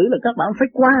bệnh tử là các bạn phải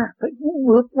qua, phải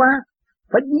vượt qua,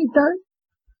 phải đi tới.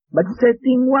 Bệnh xe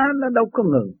tiến hóa nó đâu có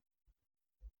ngừng.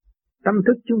 Tâm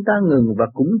thức chúng ta ngừng và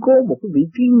củng cố một cái vị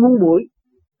trí ngu muội,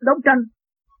 đấu tranh,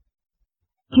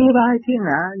 chê bai thiên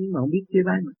hạ nhưng mà không biết chê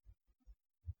bai mình.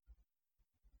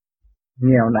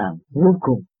 Nghèo nàn vô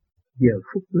cùng, giờ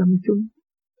phút lâm chung,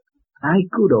 ai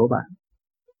cứu độ bạn?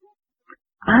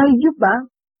 Ai giúp bạn?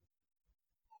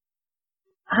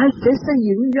 Ai sẽ xây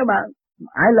dựng cho bạn?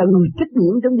 Ai là người trách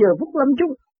nhiệm trong giờ phút lâm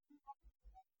chung?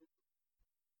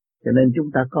 Cho nên chúng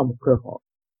ta có một cơ hội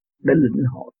để lĩnh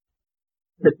hội,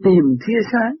 để tìm tia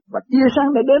sáng, và tia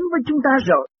sáng đã đến với chúng ta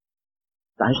rồi.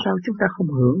 Tại sao chúng ta không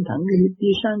hưởng thẳng cái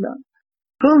tia sáng đó?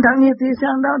 Hưởng thẳng cái tia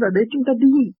sáng đó là để chúng ta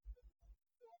đi,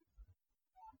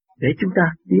 để chúng ta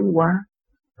tiến hóa,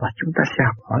 và chúng ta sẽ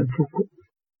học hỏi vô cùng.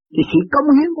 Thì sự cống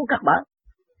hiến của các bạn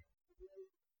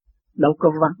đâu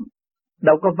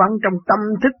có vắng trong tâm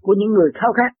thức của những người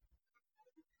khao khát.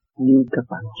 Nhưng các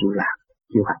bạn chịu làm,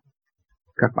 chịu học,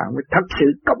 các bạn mới thật sự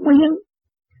cống hiến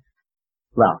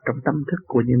vào trong tâm thức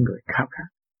của những người khao khát.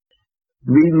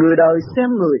 Vì người đời xem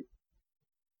người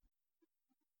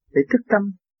để thức tâm,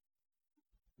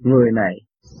 người này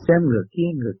xem người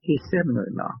kia xem người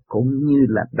nọ, cũng như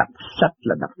là đọc sách,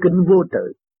 là đọc kinh vô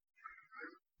tự.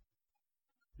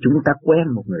 Chúng ta quen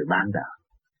một người bạn đời,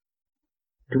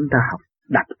 chúng ta học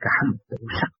đọc cả một tủ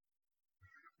sách.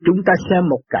 Chúng ta xem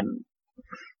một cảnh,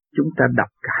 chúng ta đọc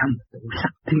cả một tủ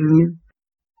sách thiên nhiên.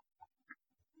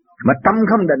 Mà tâm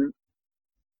không định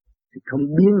thì không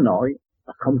biến nổi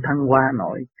và không thăng hoa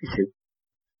nổi cái sự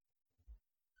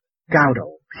cao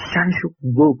độ sáng suốt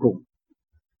vô cùng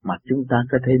mà chúng ta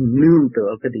có thể nương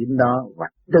tựa cái điểm đó và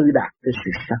tự đạt cái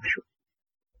sự sáng suốt.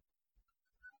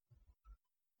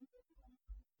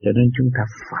 Cho nên chúng ta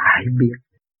phải biết,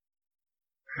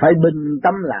 phải bình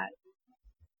tâm lại,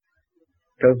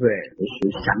 trở về với sự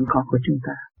sẵn có của chúng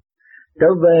ta, trở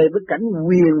về với cảnh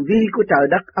quyền vi của trời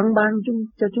đất ân ban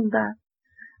cho chúng ta.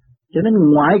 Cho nên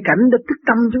ngoại cảnh đã thức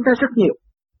tâm chúng ta rất nhiều.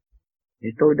 Thì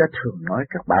tôi đã thường nói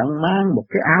các bạn mang một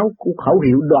cái áo của khẩu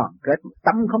hiệu đoàn kết,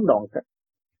 tâm không đoàn kết.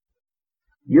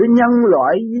 Giữa nhân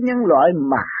loại với nhân loại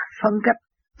mà phân cách,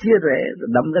 chia rẽ, rồi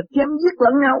đâm ra chém giết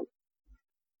lẫn nhau,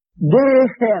 đê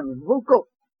hèn vô cùng,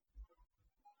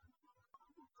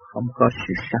 không có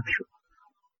sự sáng suốt.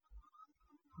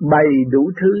 Bày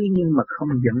đủ thứ nhưng mà không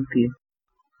dẫn tiến,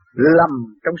 lầm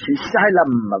trong sự sai lầm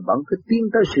mà vẫn cứ tiến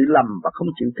tới sự lầm và không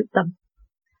chịu thức tâm.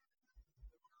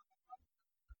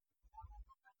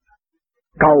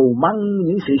 Cầu mong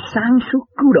những sự sáng suốt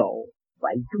cứu độ,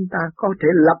 vậy chúng ta có thể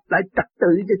lập lại trật tự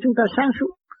cho chúng ta sáng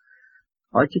suốt.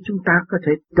 Hỏi cho chúng ta có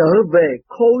thể trở về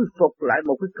khôi phục lại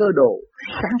một cái cơ đồ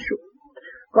sáng suốt,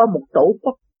 có một tổ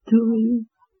quốc thương yêu,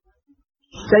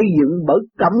 xây dựng bởi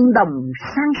cộng đồng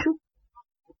sáng suốt.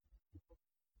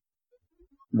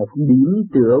 Một điểm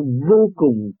tựa vô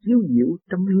cùng chiếu diệu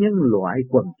trong nhân loại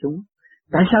quần chúng.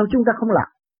 Tại sao chúng ta không làm?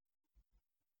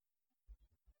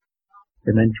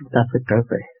 Cho nên chúng ta phải trở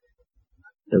về,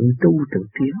 tự tu tự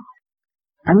tiến,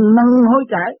 ăn năn hối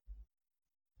cải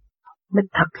mới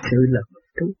thật sự là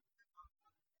tu.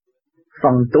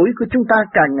 Phần tuổi của chúng ta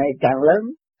càng ngày càng lớn,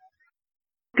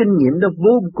 kinh nghiệm đó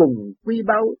vô cùng quý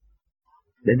báu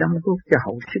để đóng góp cho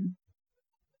hậu sinh.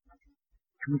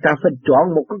 Chúng ta phải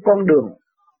chọn một cái con đường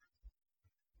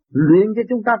luyện cho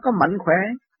chúng ta có mạnh khỏe,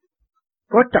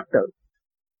 có trật tự,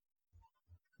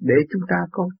 để chúng ta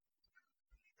có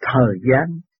thời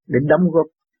gian để đóng góp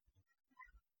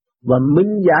và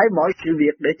minh giải mọi sự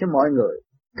việc để cho mọi người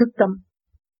thức tâm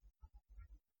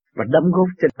và đóng góp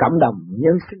cho cộng đồng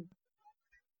nhân sinh.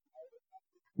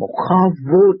 Một kho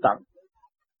vô tận,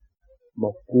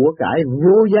 một của cải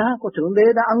vô giá của Thượng Đế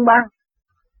đã ân ban.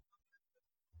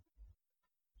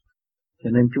 Cho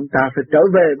nên chúng ta phải trở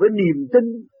về với niềm tin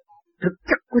thực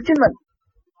chất của chính mình.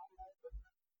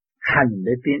 Hành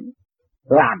để tiến,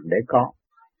 làm để có,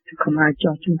 chứ không ai cho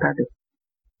chúng ta được.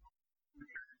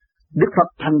 Đức Phật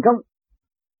thành công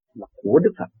là của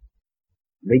Đức Phật.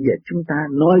 Bây giờ chúng ta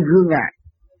nói gương Ngài,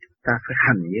 chúng ta phải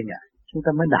hành với Ngài, chúng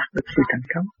ta mới đạt được sự thành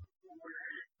công.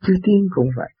 Chư tiên cũng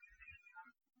vậy.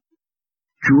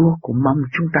 Chúa cũng mong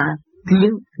chúng ta tiến,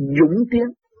 dũng tiến,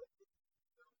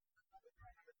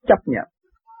 chấp nhận,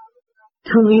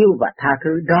 thương yêu và tha thứ,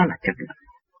 đó là chấp nhận.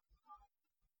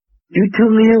 Chữ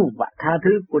thương yêu và tha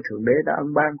thứ của Thượng Đế đã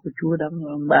ân ban, của Chúa đã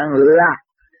ân ban là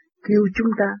kêu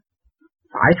chúng ta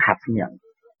phải học nhận,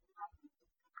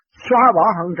 xóa bỏ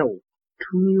hận thù,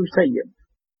 thương yêu xây dựng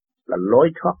là lối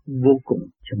thoát vô cùng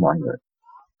cho mọi người.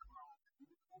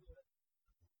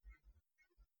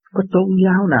 Có tôn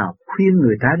giáo nào khuyên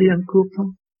người ta đi ăn cướp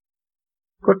không?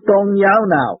 Có tôn giáo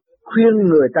nào khuyên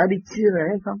người ta đi chia rẽ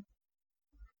không?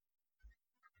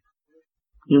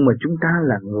 Nhưng mà chúng ta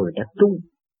là người đã tu,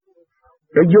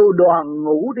 đã vô đoàn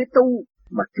ngũ để tu,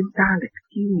 mà chúng ta lại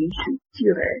kêu những sự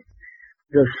chia rẽ,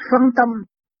 rồi phân tâm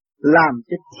làm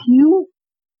cho thiếu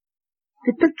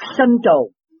cái tức sanh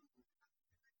tồn,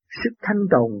 sức thanh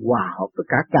tồn hòa hợp với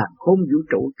cả càn khôn vũ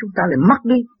trụ, chúng ta lại mất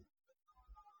đi.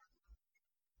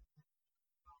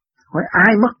 Hỏi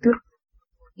ai mất trước?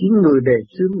 Chính người đề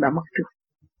xướng đã mất trước.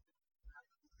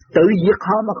 Tự diệt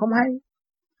họ mà không hay.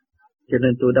 Cho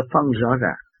nên tôi đã phân rõ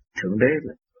ràng, Thượng Đế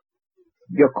là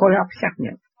do khối óc xác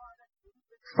nhận,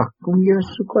 Phật cũng do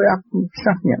số khối óc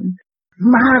xác nhận,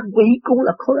 ma quỷ cũng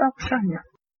là khối óc xác nhận.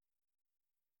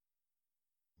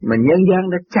 Mà nhân gian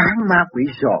đã chán ma quỷ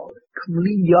rồi, không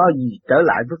lý do gì trở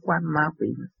lại với quan ma quỷ.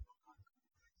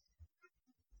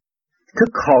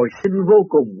 Thức hồi sinh vô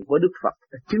cùng của Đức Phật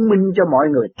đã chứng minh cho mọi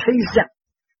người thấy rằng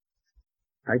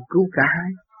phải cứu cả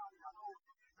hai.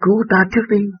 Cứu ta trước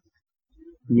đi,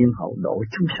 nhưng hậu độ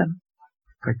chúng sanh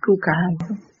phải cứu cả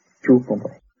hai. Chúa cũng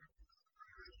vậy.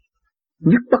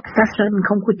 Nhất bất sát sanh,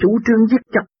 không có chủ trương giết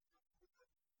chóc.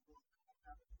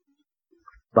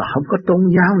 Và không có tôn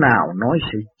giáo nào nói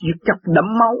sự giết chóc đẫm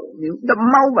máu. Nếu đẫm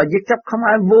máu và giết chóc không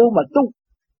ai vô mà tu,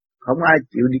 không ai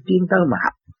chịu đi tiến tới mà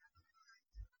học.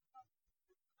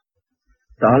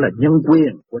 Đó là nhân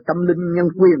quyền của tâm linh, nhân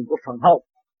quyền của phần hồn,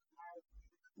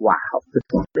 hòa hợp với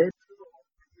Thượng Đế.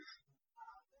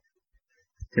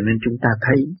 Cho nên chúng ta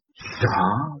thấy rõ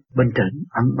bên trên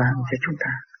ân ban cho chúng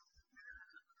ta.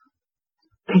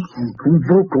 Cái gì cũng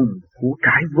vô cùng, của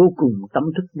cải vô cùng, tâm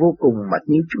thức vô cùng, mà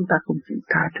nếu chúng ta không chịu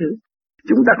tha thứ,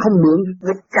 chúng ta không mượn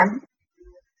cái cánh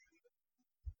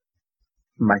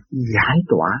mà giải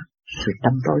tỏa sự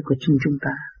tâm tối của chính chúng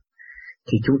ta,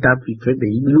 thì chúng ta phải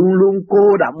bị luôn luôn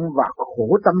cô động và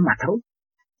khổ tâm mà thôi.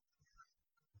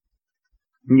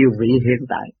 Nhiều vị hiện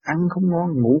tại ăn không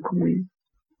ngon, ngủ không yên,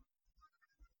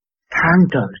 than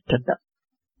trời trách đất,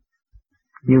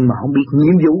 nhưng mà không biết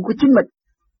nhiệm vụ của chính mình.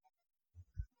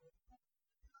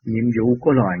 Nhiệm vụ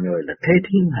của loài người là thế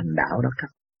thiên hành đạo đó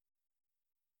các.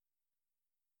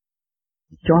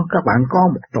 Cho các bạn có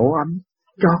một tổ ấm,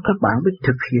 cho các bạn biết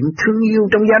thực hiện thương yêu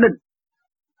trong gia đình.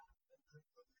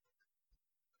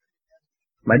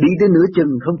 Mà đi tới nửa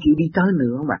chừng không chịu đi tới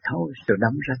nữa mà thôi, rồi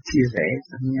đâm ra chia rẽ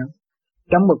lẫn nhau.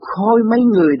 Trong một khối mấy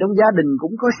người trong gia đình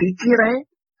cũng có sự chia rẽ.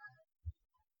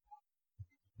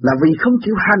 Là vì không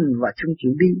chịu hành và không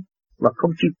chịu đi, và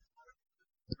không chịu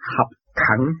học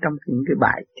thẳng trong những cái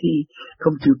bài thi,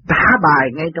 không chịu trả bài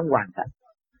ngay trong hoàn cảnh.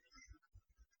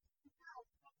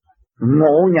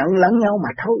 Ngộ nhận lẫn nhau mà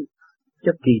thôi,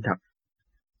 chứ kỳ thật.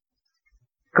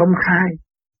 Công khai,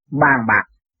 bàn bạc,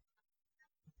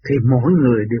 thì mỗi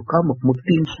người đều có một mục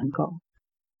tiêu sẵn có.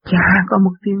 Cha có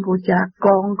mục tiêu của cha,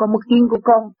 con có mục tiêu của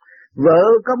con, vợ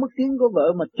có mục tiêu của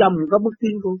vợ, mà chồng có mục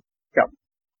tiêu của chồng.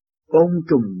 Côn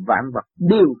trùng vạn vật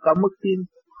đều có mục tiêu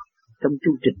trong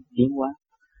chu trình tiến hóa,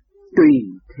 tùy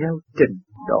theo trình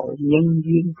độ nhân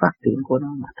duyên phát triển của nó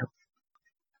mà thôi.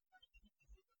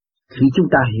 Khi chúng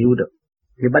ta hiểu được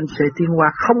thì bánh xe tiến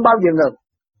hóa không bao giờ ngừng.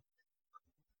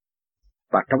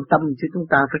 Và trong tâm chứ chúng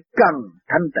ta phải cần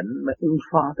thanh tịnh mới ứng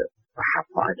phó được và học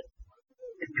hỏi được.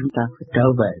 Thì chúng ta phải trở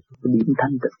về cái điểm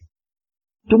thanh tịnh.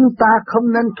 Chúng ta không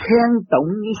nên khen tụng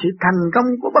những sự thành công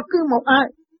của bất cứ một ai.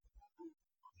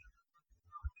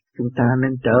 Chúng ta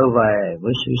nên trở về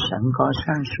với sự sẵn có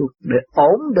sáng suốt để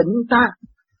ổn định ta.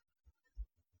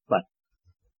 Và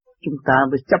chúng ta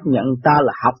phải chấp nhận ta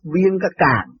là học viên các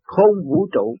càn khôn vũ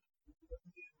trụ.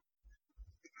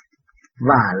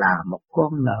 Và là một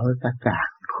con nợ cả càn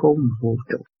khôn vũ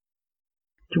trụ.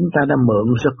 Chúng ta đã mượn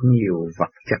rất nhiều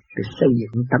vật chất để xây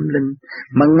dựng tâm linh,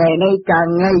 mà ngày nay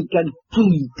càng trì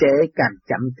trệ càng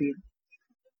chậm tiến.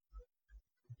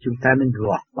 chúng ta nên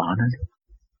gọt bỏ nó đi,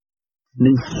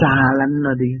 nên xa lánh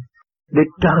nó đi, để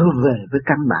trở về với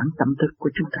căn bản tâm thức của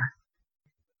chúng ta.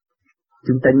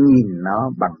 Chúng ta nhìn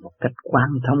nó bằng một cách quan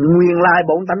thông nguyên lai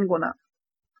bổn tánh của nó,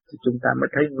 thì chúng ta mới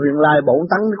thấy nguyên lai bổn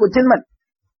tánh của chính mình.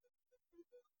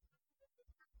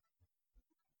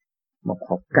 Một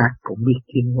hột cát cũng biết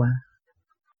tiến hóa,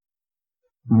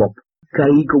 một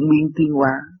cây cũng biết tiến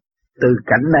hóa, từ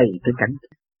cảnh này tới cảnh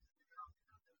kia.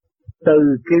 Từ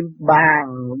cái bàn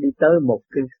đi tới một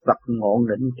cái vật ngộ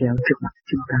nghĩnh treo trước mặt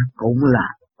chúng ta cũng là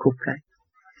khúc cây.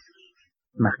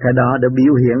 Mà cái đó đã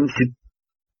biểu hiện sự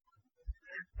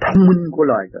thông minh của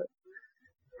loài người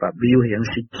và biểu hiện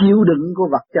sự chịu đựng của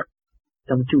vật chất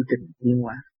trong chu trình tiến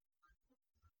hóa.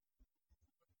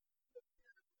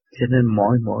 Cho nên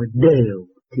mỗi đều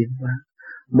tiến hóa,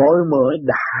 mỗi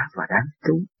đã và đáng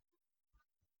trú.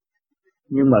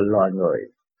 Nhưng mà loài người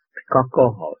có cơ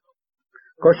hội,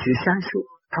 có sự sáng suốt,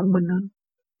 thông minh hơn,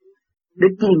 để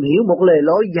tìm hiểu một lề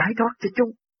lối giải thoát cho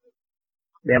chúng,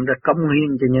 đem ra công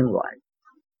hiến cho nhân loại.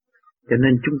 Cho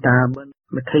nên chúng ta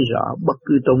mới thấy rõ bất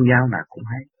cứ tôn giáo nào cũng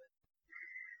hay.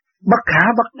 Bất khả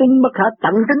bất tín, bất khả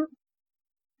tận tính.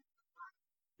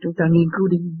 Chúng ta nghiên cứu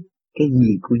đi. Cái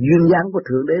gì của duyên dáng của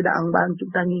Thượng Đế đã ân ban chúng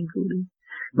ta nghiên cứu đi.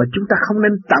 Mà chúng ta không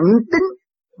nên tận tính,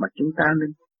 mà chúng ta nên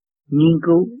nghiên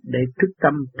cứu để thức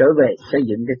tâm trở về xây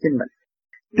dựng cho chính mình.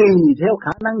 Tùy theo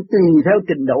khả năng, tùy theo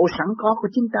trình độ sẵn có của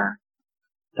chúng ta,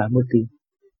 ta mới tin.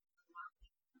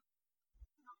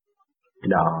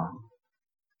 Đó,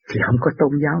 thì không có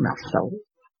tôn giáo nào xấu,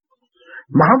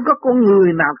 mà không có con người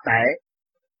nào tệ.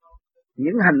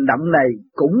 Những hành động này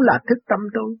cũng là thức tâm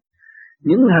tôi.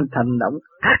 Những hành động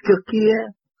khác trước kia,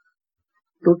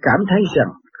 tôi cảm thấy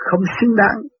rằng không xứng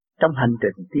đáng trong hành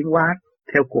trình tiến hóa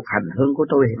theo cuộc hành hương của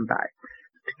tôi hiện tại,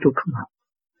 thì tôi không học.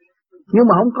 Nhưng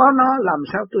mà không có nó làm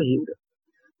sao tôi hiểu được?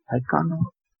 Phải có nó,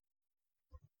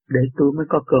 để tôi mới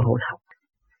có cơ hội học.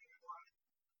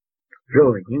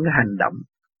 Rồi những hành động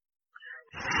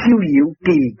siêu diệu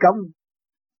kỳ công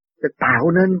để tạo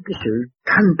nên cái sự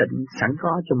thanh tịnh sẵn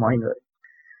có cho mọi người.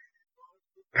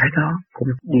 Cái đó cũng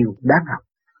điều đáng học.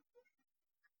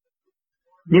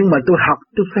 Nhưng mà tôi học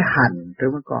tôi phải hành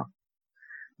tôi mới có.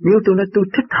 Nếu tôi nói tôi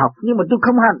thích học nhưng mà tôi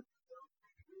không hành,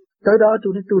 tới đó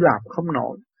tôi nói tôi làm không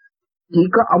nổi. Chỉ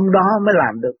có ông đó mới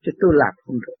làm được, chứ tôi làm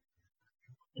không được.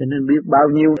 Cho nên biết bao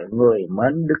nhiêu người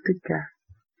mến Đức Thích Ca,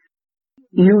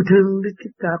 yêu thương Đức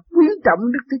Thích Ca, quý trọng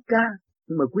Đức Thích Ca.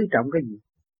 Nhưng mà quý trọng cái gì?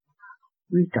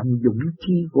 Quý trọng dũng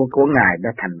chi của Ngài đã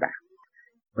thành đạt.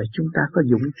 Vậy chúng ta có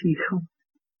dũng chi không?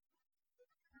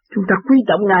 Chúng ta quý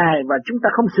trọng Ngài và chúng ta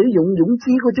không sử dụng dũng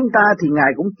chí của chúng ta thì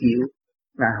Ngài cũng chịu.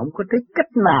 Ngài không có thấy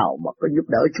cách nào mà có giúp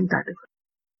đỡ chúng ta được.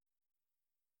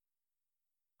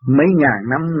 Mấy ngàn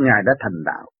năm Ngài đã thành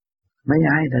đạo, mấy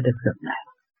ai đã được gặp Ngài.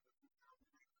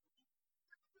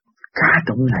 Ca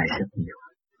tụng Ngài rất nhiều,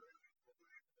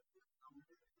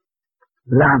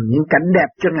 làm những cảnh đẹp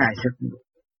cho Ngài rất nhiều.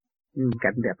 Nhưng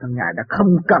cảnh đẹp của Ngài đã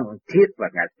không cần thiết và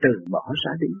Ngài từ bỏ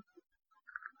ra đi.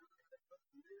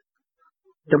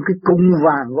 Trong cái cung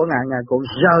vàng của Ngài, Ngài còn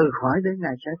rời khỏi để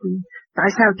Ngài sẽ đi. Tại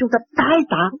sao chúng ta tái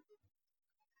tạo?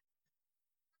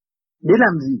 Để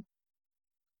làm gì?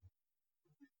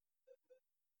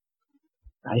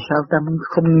 Tại sao ta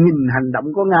không nhìn hành động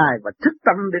của Ngài và thức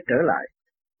tâm để trở lại?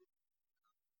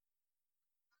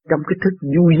 Trong cái thức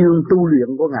du dương tu luyện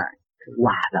của Ngài,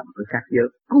 hòa đồng với các giới,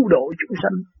 cứu độ chúng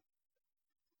sanh.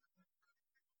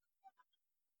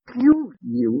 Cứu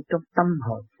diệu trong tâm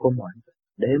hồn của mọi người,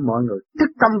 để mọi người thức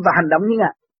tâm và hành động như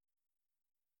Ngài.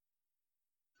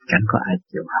 Chẳng có ai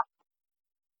chịu học,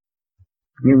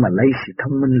 nhưng mà lấy sự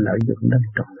thông minh lợi dụng đến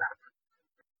trọn lành.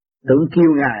 Tưởng kêu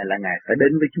Ngài là Ngài phải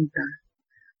đến với chúng ta,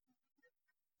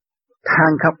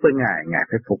 than khóc với Ngài, Ngài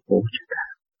phải phục vụ chúng ta.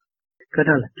 Cái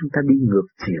đó là chúng ta đi ngược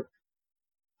chiều,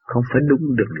 không phải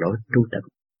đúng đường lối tu tập.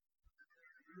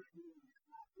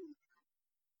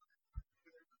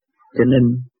 Cho nên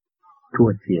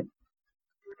thua thiền,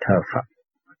 thờ Phật,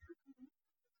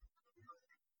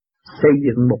 xây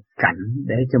dựng một cảnh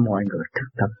để cho mọi người thức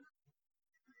tâm.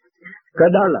 Cái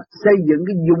đó là xây dựng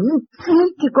cái dũng khí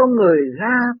cho con người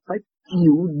ra phải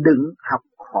chịu đựng, học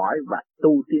hỏi và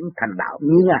tu tiến thành đạo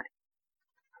như Ngài.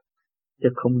 Chứ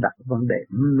không đặt vấn đề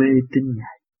mê tín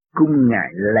Ngài, cung Ngài,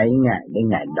 lạy Ngài để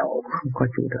Ngài độ, không có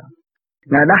chủ đó.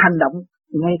 Ngài đã hành động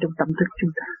ngay trong tâm thức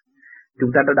chúng ta.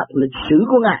 Chúng ta đã đọc lịch sử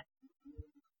của Ngài.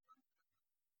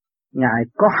 Ngài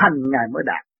có hành Ngài mới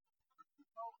đạt.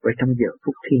 Vậy trong giờ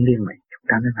phút thiêng liêng này chúng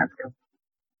ta nên hành không?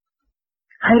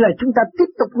 Hay là chúng ta tiếp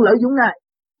tục lợi dụng Ngài?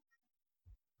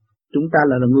 Chúng ta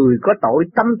là người có tội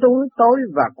tâm tối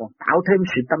và còn tạo thêm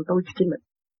sự tâm tối cho chính mình.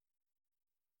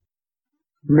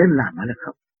 Nên làm hay là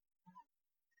không?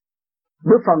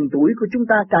 Với phần tuổi của chúng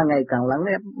ta càng ngày càng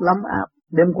lắm áp.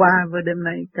 Đêm qua với đêm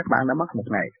nay các bạn đã mất một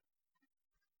ngày.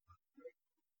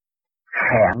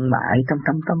 Hẹn mãi trong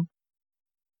tâm tâm.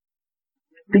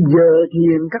 Tới giờ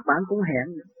thiền các bạn cũng hẹn.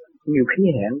 Nhiều khi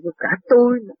hẹn với cả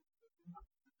tôi.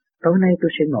 Tối nay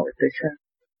tôi sẽ ngồi tới sáng.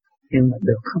 Nhưng mà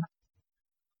được không?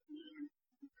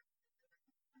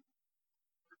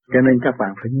 Cho nên các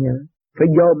bạn phải nhớ. Phải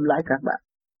dồn lại các bạn.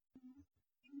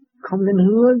 Không nên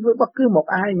hứa với bất cứ một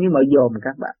ai. Nhưng mà dồn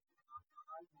các bạn.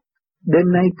 Đêm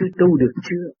nay tôi tu được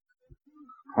chưa?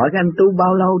 Hỏi anh tu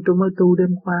bao lâu tôi mới tu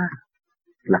đêm qua?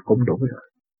 Là cũng đủ rồi.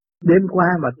 Đêm qua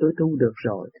mà tôi tu được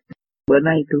rồi. Bữa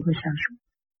nay tôi mới sáng suốt.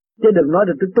 Chứ đừng nói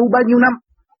là tôi tu bao nhiêu năm.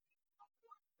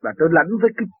 Và tôi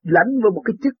lãnh với một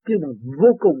cái chức kia mà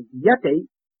vô cùng giá trị.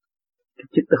 Cái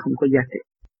chức đó không có giá trị.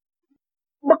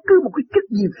 Bất cứ một cái chức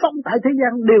gì phong tại thế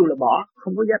gian đều là bỏ,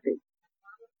 không có giá trị.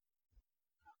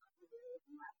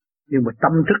 Nhưng mà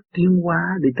tâm thức tiến hóa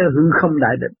để tới hư không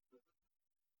đại định.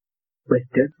 Về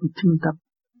trên cái trung tâm.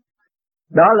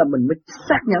 Đó là mình mới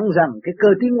xác nhận rằng cái cơ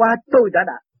tiến hóa tôi đã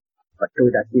đạt. Và tôi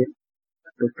đã tiến.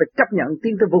 Tôi phải chấp nhận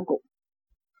tiến tới vô cùng.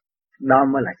 Đó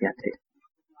mới là giá trị.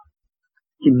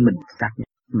 Chính mình xác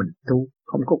nhận, mình tu,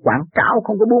 không có quảng cáo,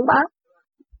 không có buôn bán.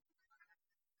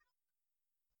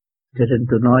 Cho nên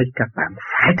tôi nói các bạn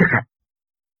phải thực hành.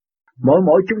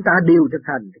 Mỗi chúng ta đều thực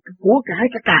hành, cái của cải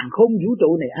cái càn khôn vũ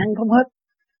trụ này ăn không hết.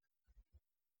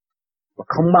 Và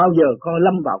không bao giờ có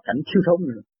lâm vào cảnh siêu thống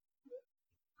nữa.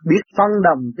 Biết phân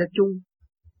đồng cho chung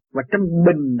và trong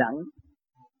bình đẳng.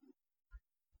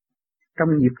 Trong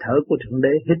nhịp thở của Thượng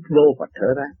Đế hít vô và thở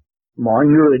ra. Mọi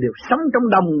người đều sống trong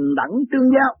đồng đẳng tương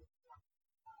giao.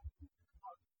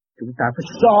 Chúng ta phải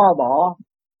xóa bỏ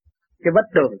cái vách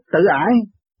tường tự ái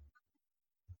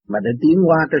mà để tiến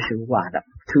qua tới sự hòa đồng,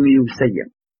 thương yêu xây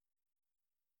dựng.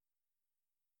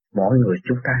 Mọi người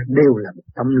chúng ta đều là một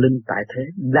tâm linh tại thế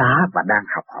đã và đang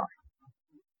học hỏi.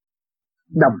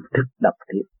 Đồng thức độc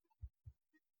thiện.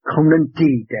 Không nên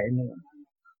trì trệ nữa.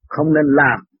 Không nên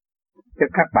làm cho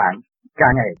các bạn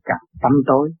càng ngày càng tâm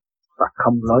tối và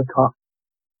không lối thoát.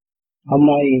 Hôm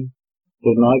nay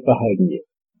tôi nói có hơi nhiều.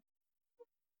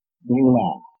 Nhưng mà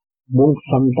muốn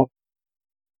phân tích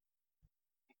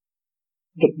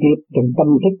trực tiếp trong tâm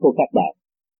thức của các bạn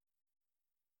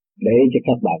để cho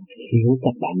các bạn hiểu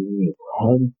các bạn nhiều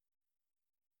hơn.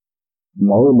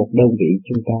 Mỗi một đơn vị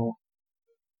chúng ta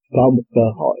có một cơ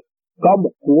hội, có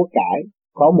một của cải,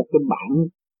 có một cái bản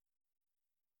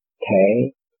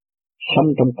thể sống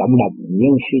trong cộng đồng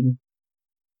nhân sinh.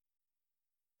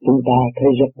 Chúng ta thấy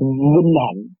rất vinh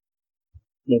hạnh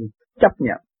nên chấp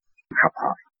nhận học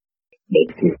hỏi để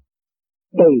thiền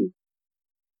từ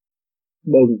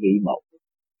đơn vị một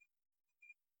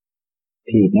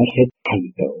thì nó sẽ thành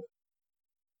tựu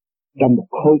trong một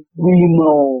khối quy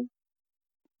mô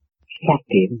phát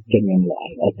triển cho nhân loại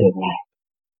ở tương lai.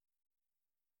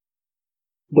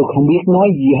 Tôi không biết nói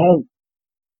gì hơn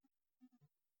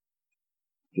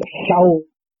là sau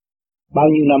bao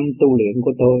nhiêu năm tu luyện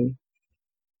của tôi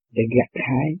để gặt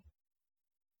hái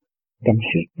trong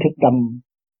sự thức tâm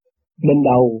đến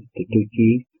đâu thì tôi chỉ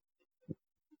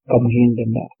công hiến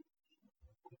đến đó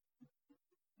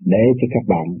để cho các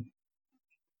bạn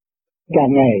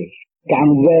càng ngày càng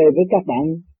về với các bạn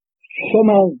sớm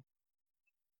hơn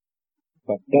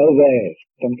và trở về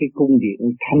trong cái cung điện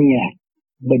thanh nhàn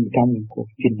bên trong của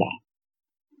chính bạn.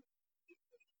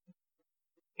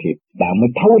 Thì bạn mới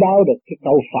thấu đáo được cái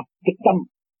câu Phật thức tâm.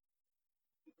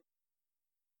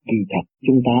 Kỳ thật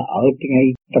chúng ta ở ngay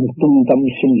trong trung tâm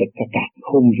sinh lực cả càn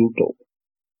khôn vũ trụ.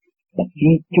 Và khi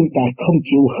chúng ta không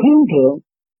chịu hướng thượng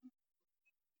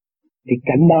thì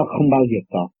cảnh đó không bao giờ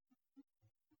có.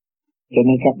 Cho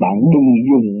nên các bạn đừng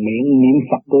dùng miệng niệm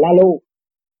Phật la lô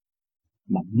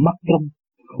mà mất công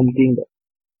không tiến được.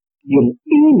 Dùng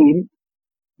ý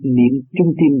niệm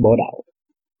trung tim bộ đạo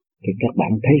thì các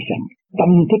bạn thấy rằng tâm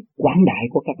thức quảng đại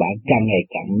của các bạn càng ngày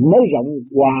càng nới rộng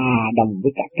hòa đồng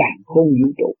với cả càn khôn vũ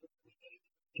trụ.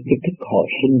 Cái thức hồi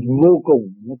sinh vô cùng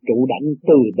nó trụ đảnh,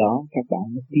 từ đó các bạn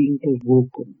mới tiến tới vô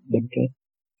cùng bên trên.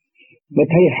 Mới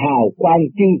thấy hào quang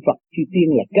chư Phật chư tiên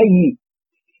là cái gì,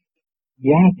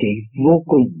 giá trị vô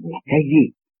cùng là cái gì.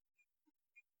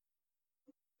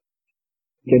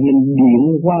 Cho nên điện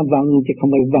qua văn chứ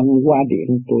không phải văn qua điện,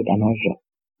 tôi đã nói rồi.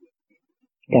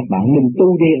 Các bạn mình tu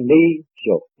điện đi,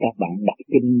 rồi các bạn đọc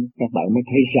kinh, các bạn mới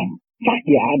thấy rằng tác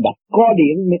giả đọc có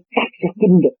điện mới tác ra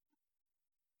kinh được.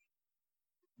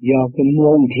 Do cái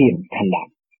môn thiền thành đạt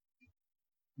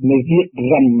mới viết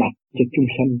rành mạch cho chúng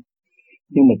sanh.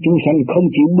 Nhưng mà chúng sanh không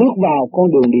chịu bước vào con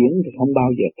đường điển thì không bao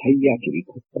giờ thấy giá trị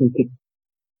của cung kinh.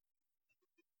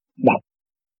 Đọc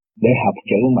để học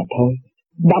chữ mà thôi,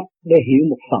 đọc để hiểu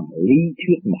một phần lý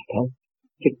thuyết mà thôi,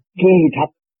 chứ kỳ thật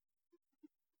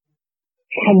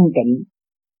thanh tịnh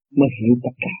mới hiểu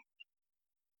tất cả.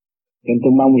 Nên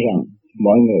tôi mong rằng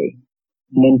mọi người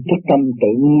nên thức tâm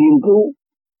tự nghiên cứu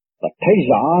và thấy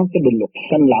rõ cái định luật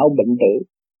sanh lão bệnh tử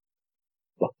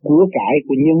và của cải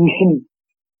của nhân sinh,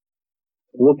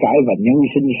 của cải và nhân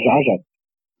sinh rõ rệt,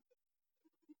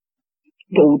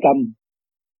 tu tâm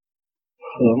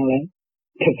hưởng lấy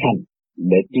thực hành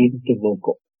để tiến tới vô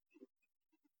cùng.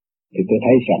 Thì tôi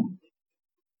thấy rằng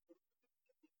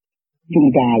chúng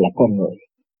ta là con người,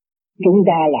 chúng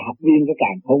ta là học viên của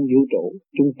càn khôn vũ trụ,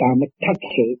 chúng ta mới thật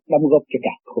sự đóng góp cho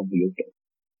càn khôn vũ trụ.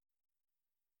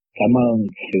 Cảm ơn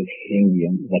sự hiện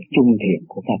diện và trung thiện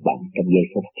của các bạn trong giây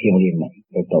phút thiêng liêng này.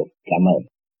 Tôi cảm ơn.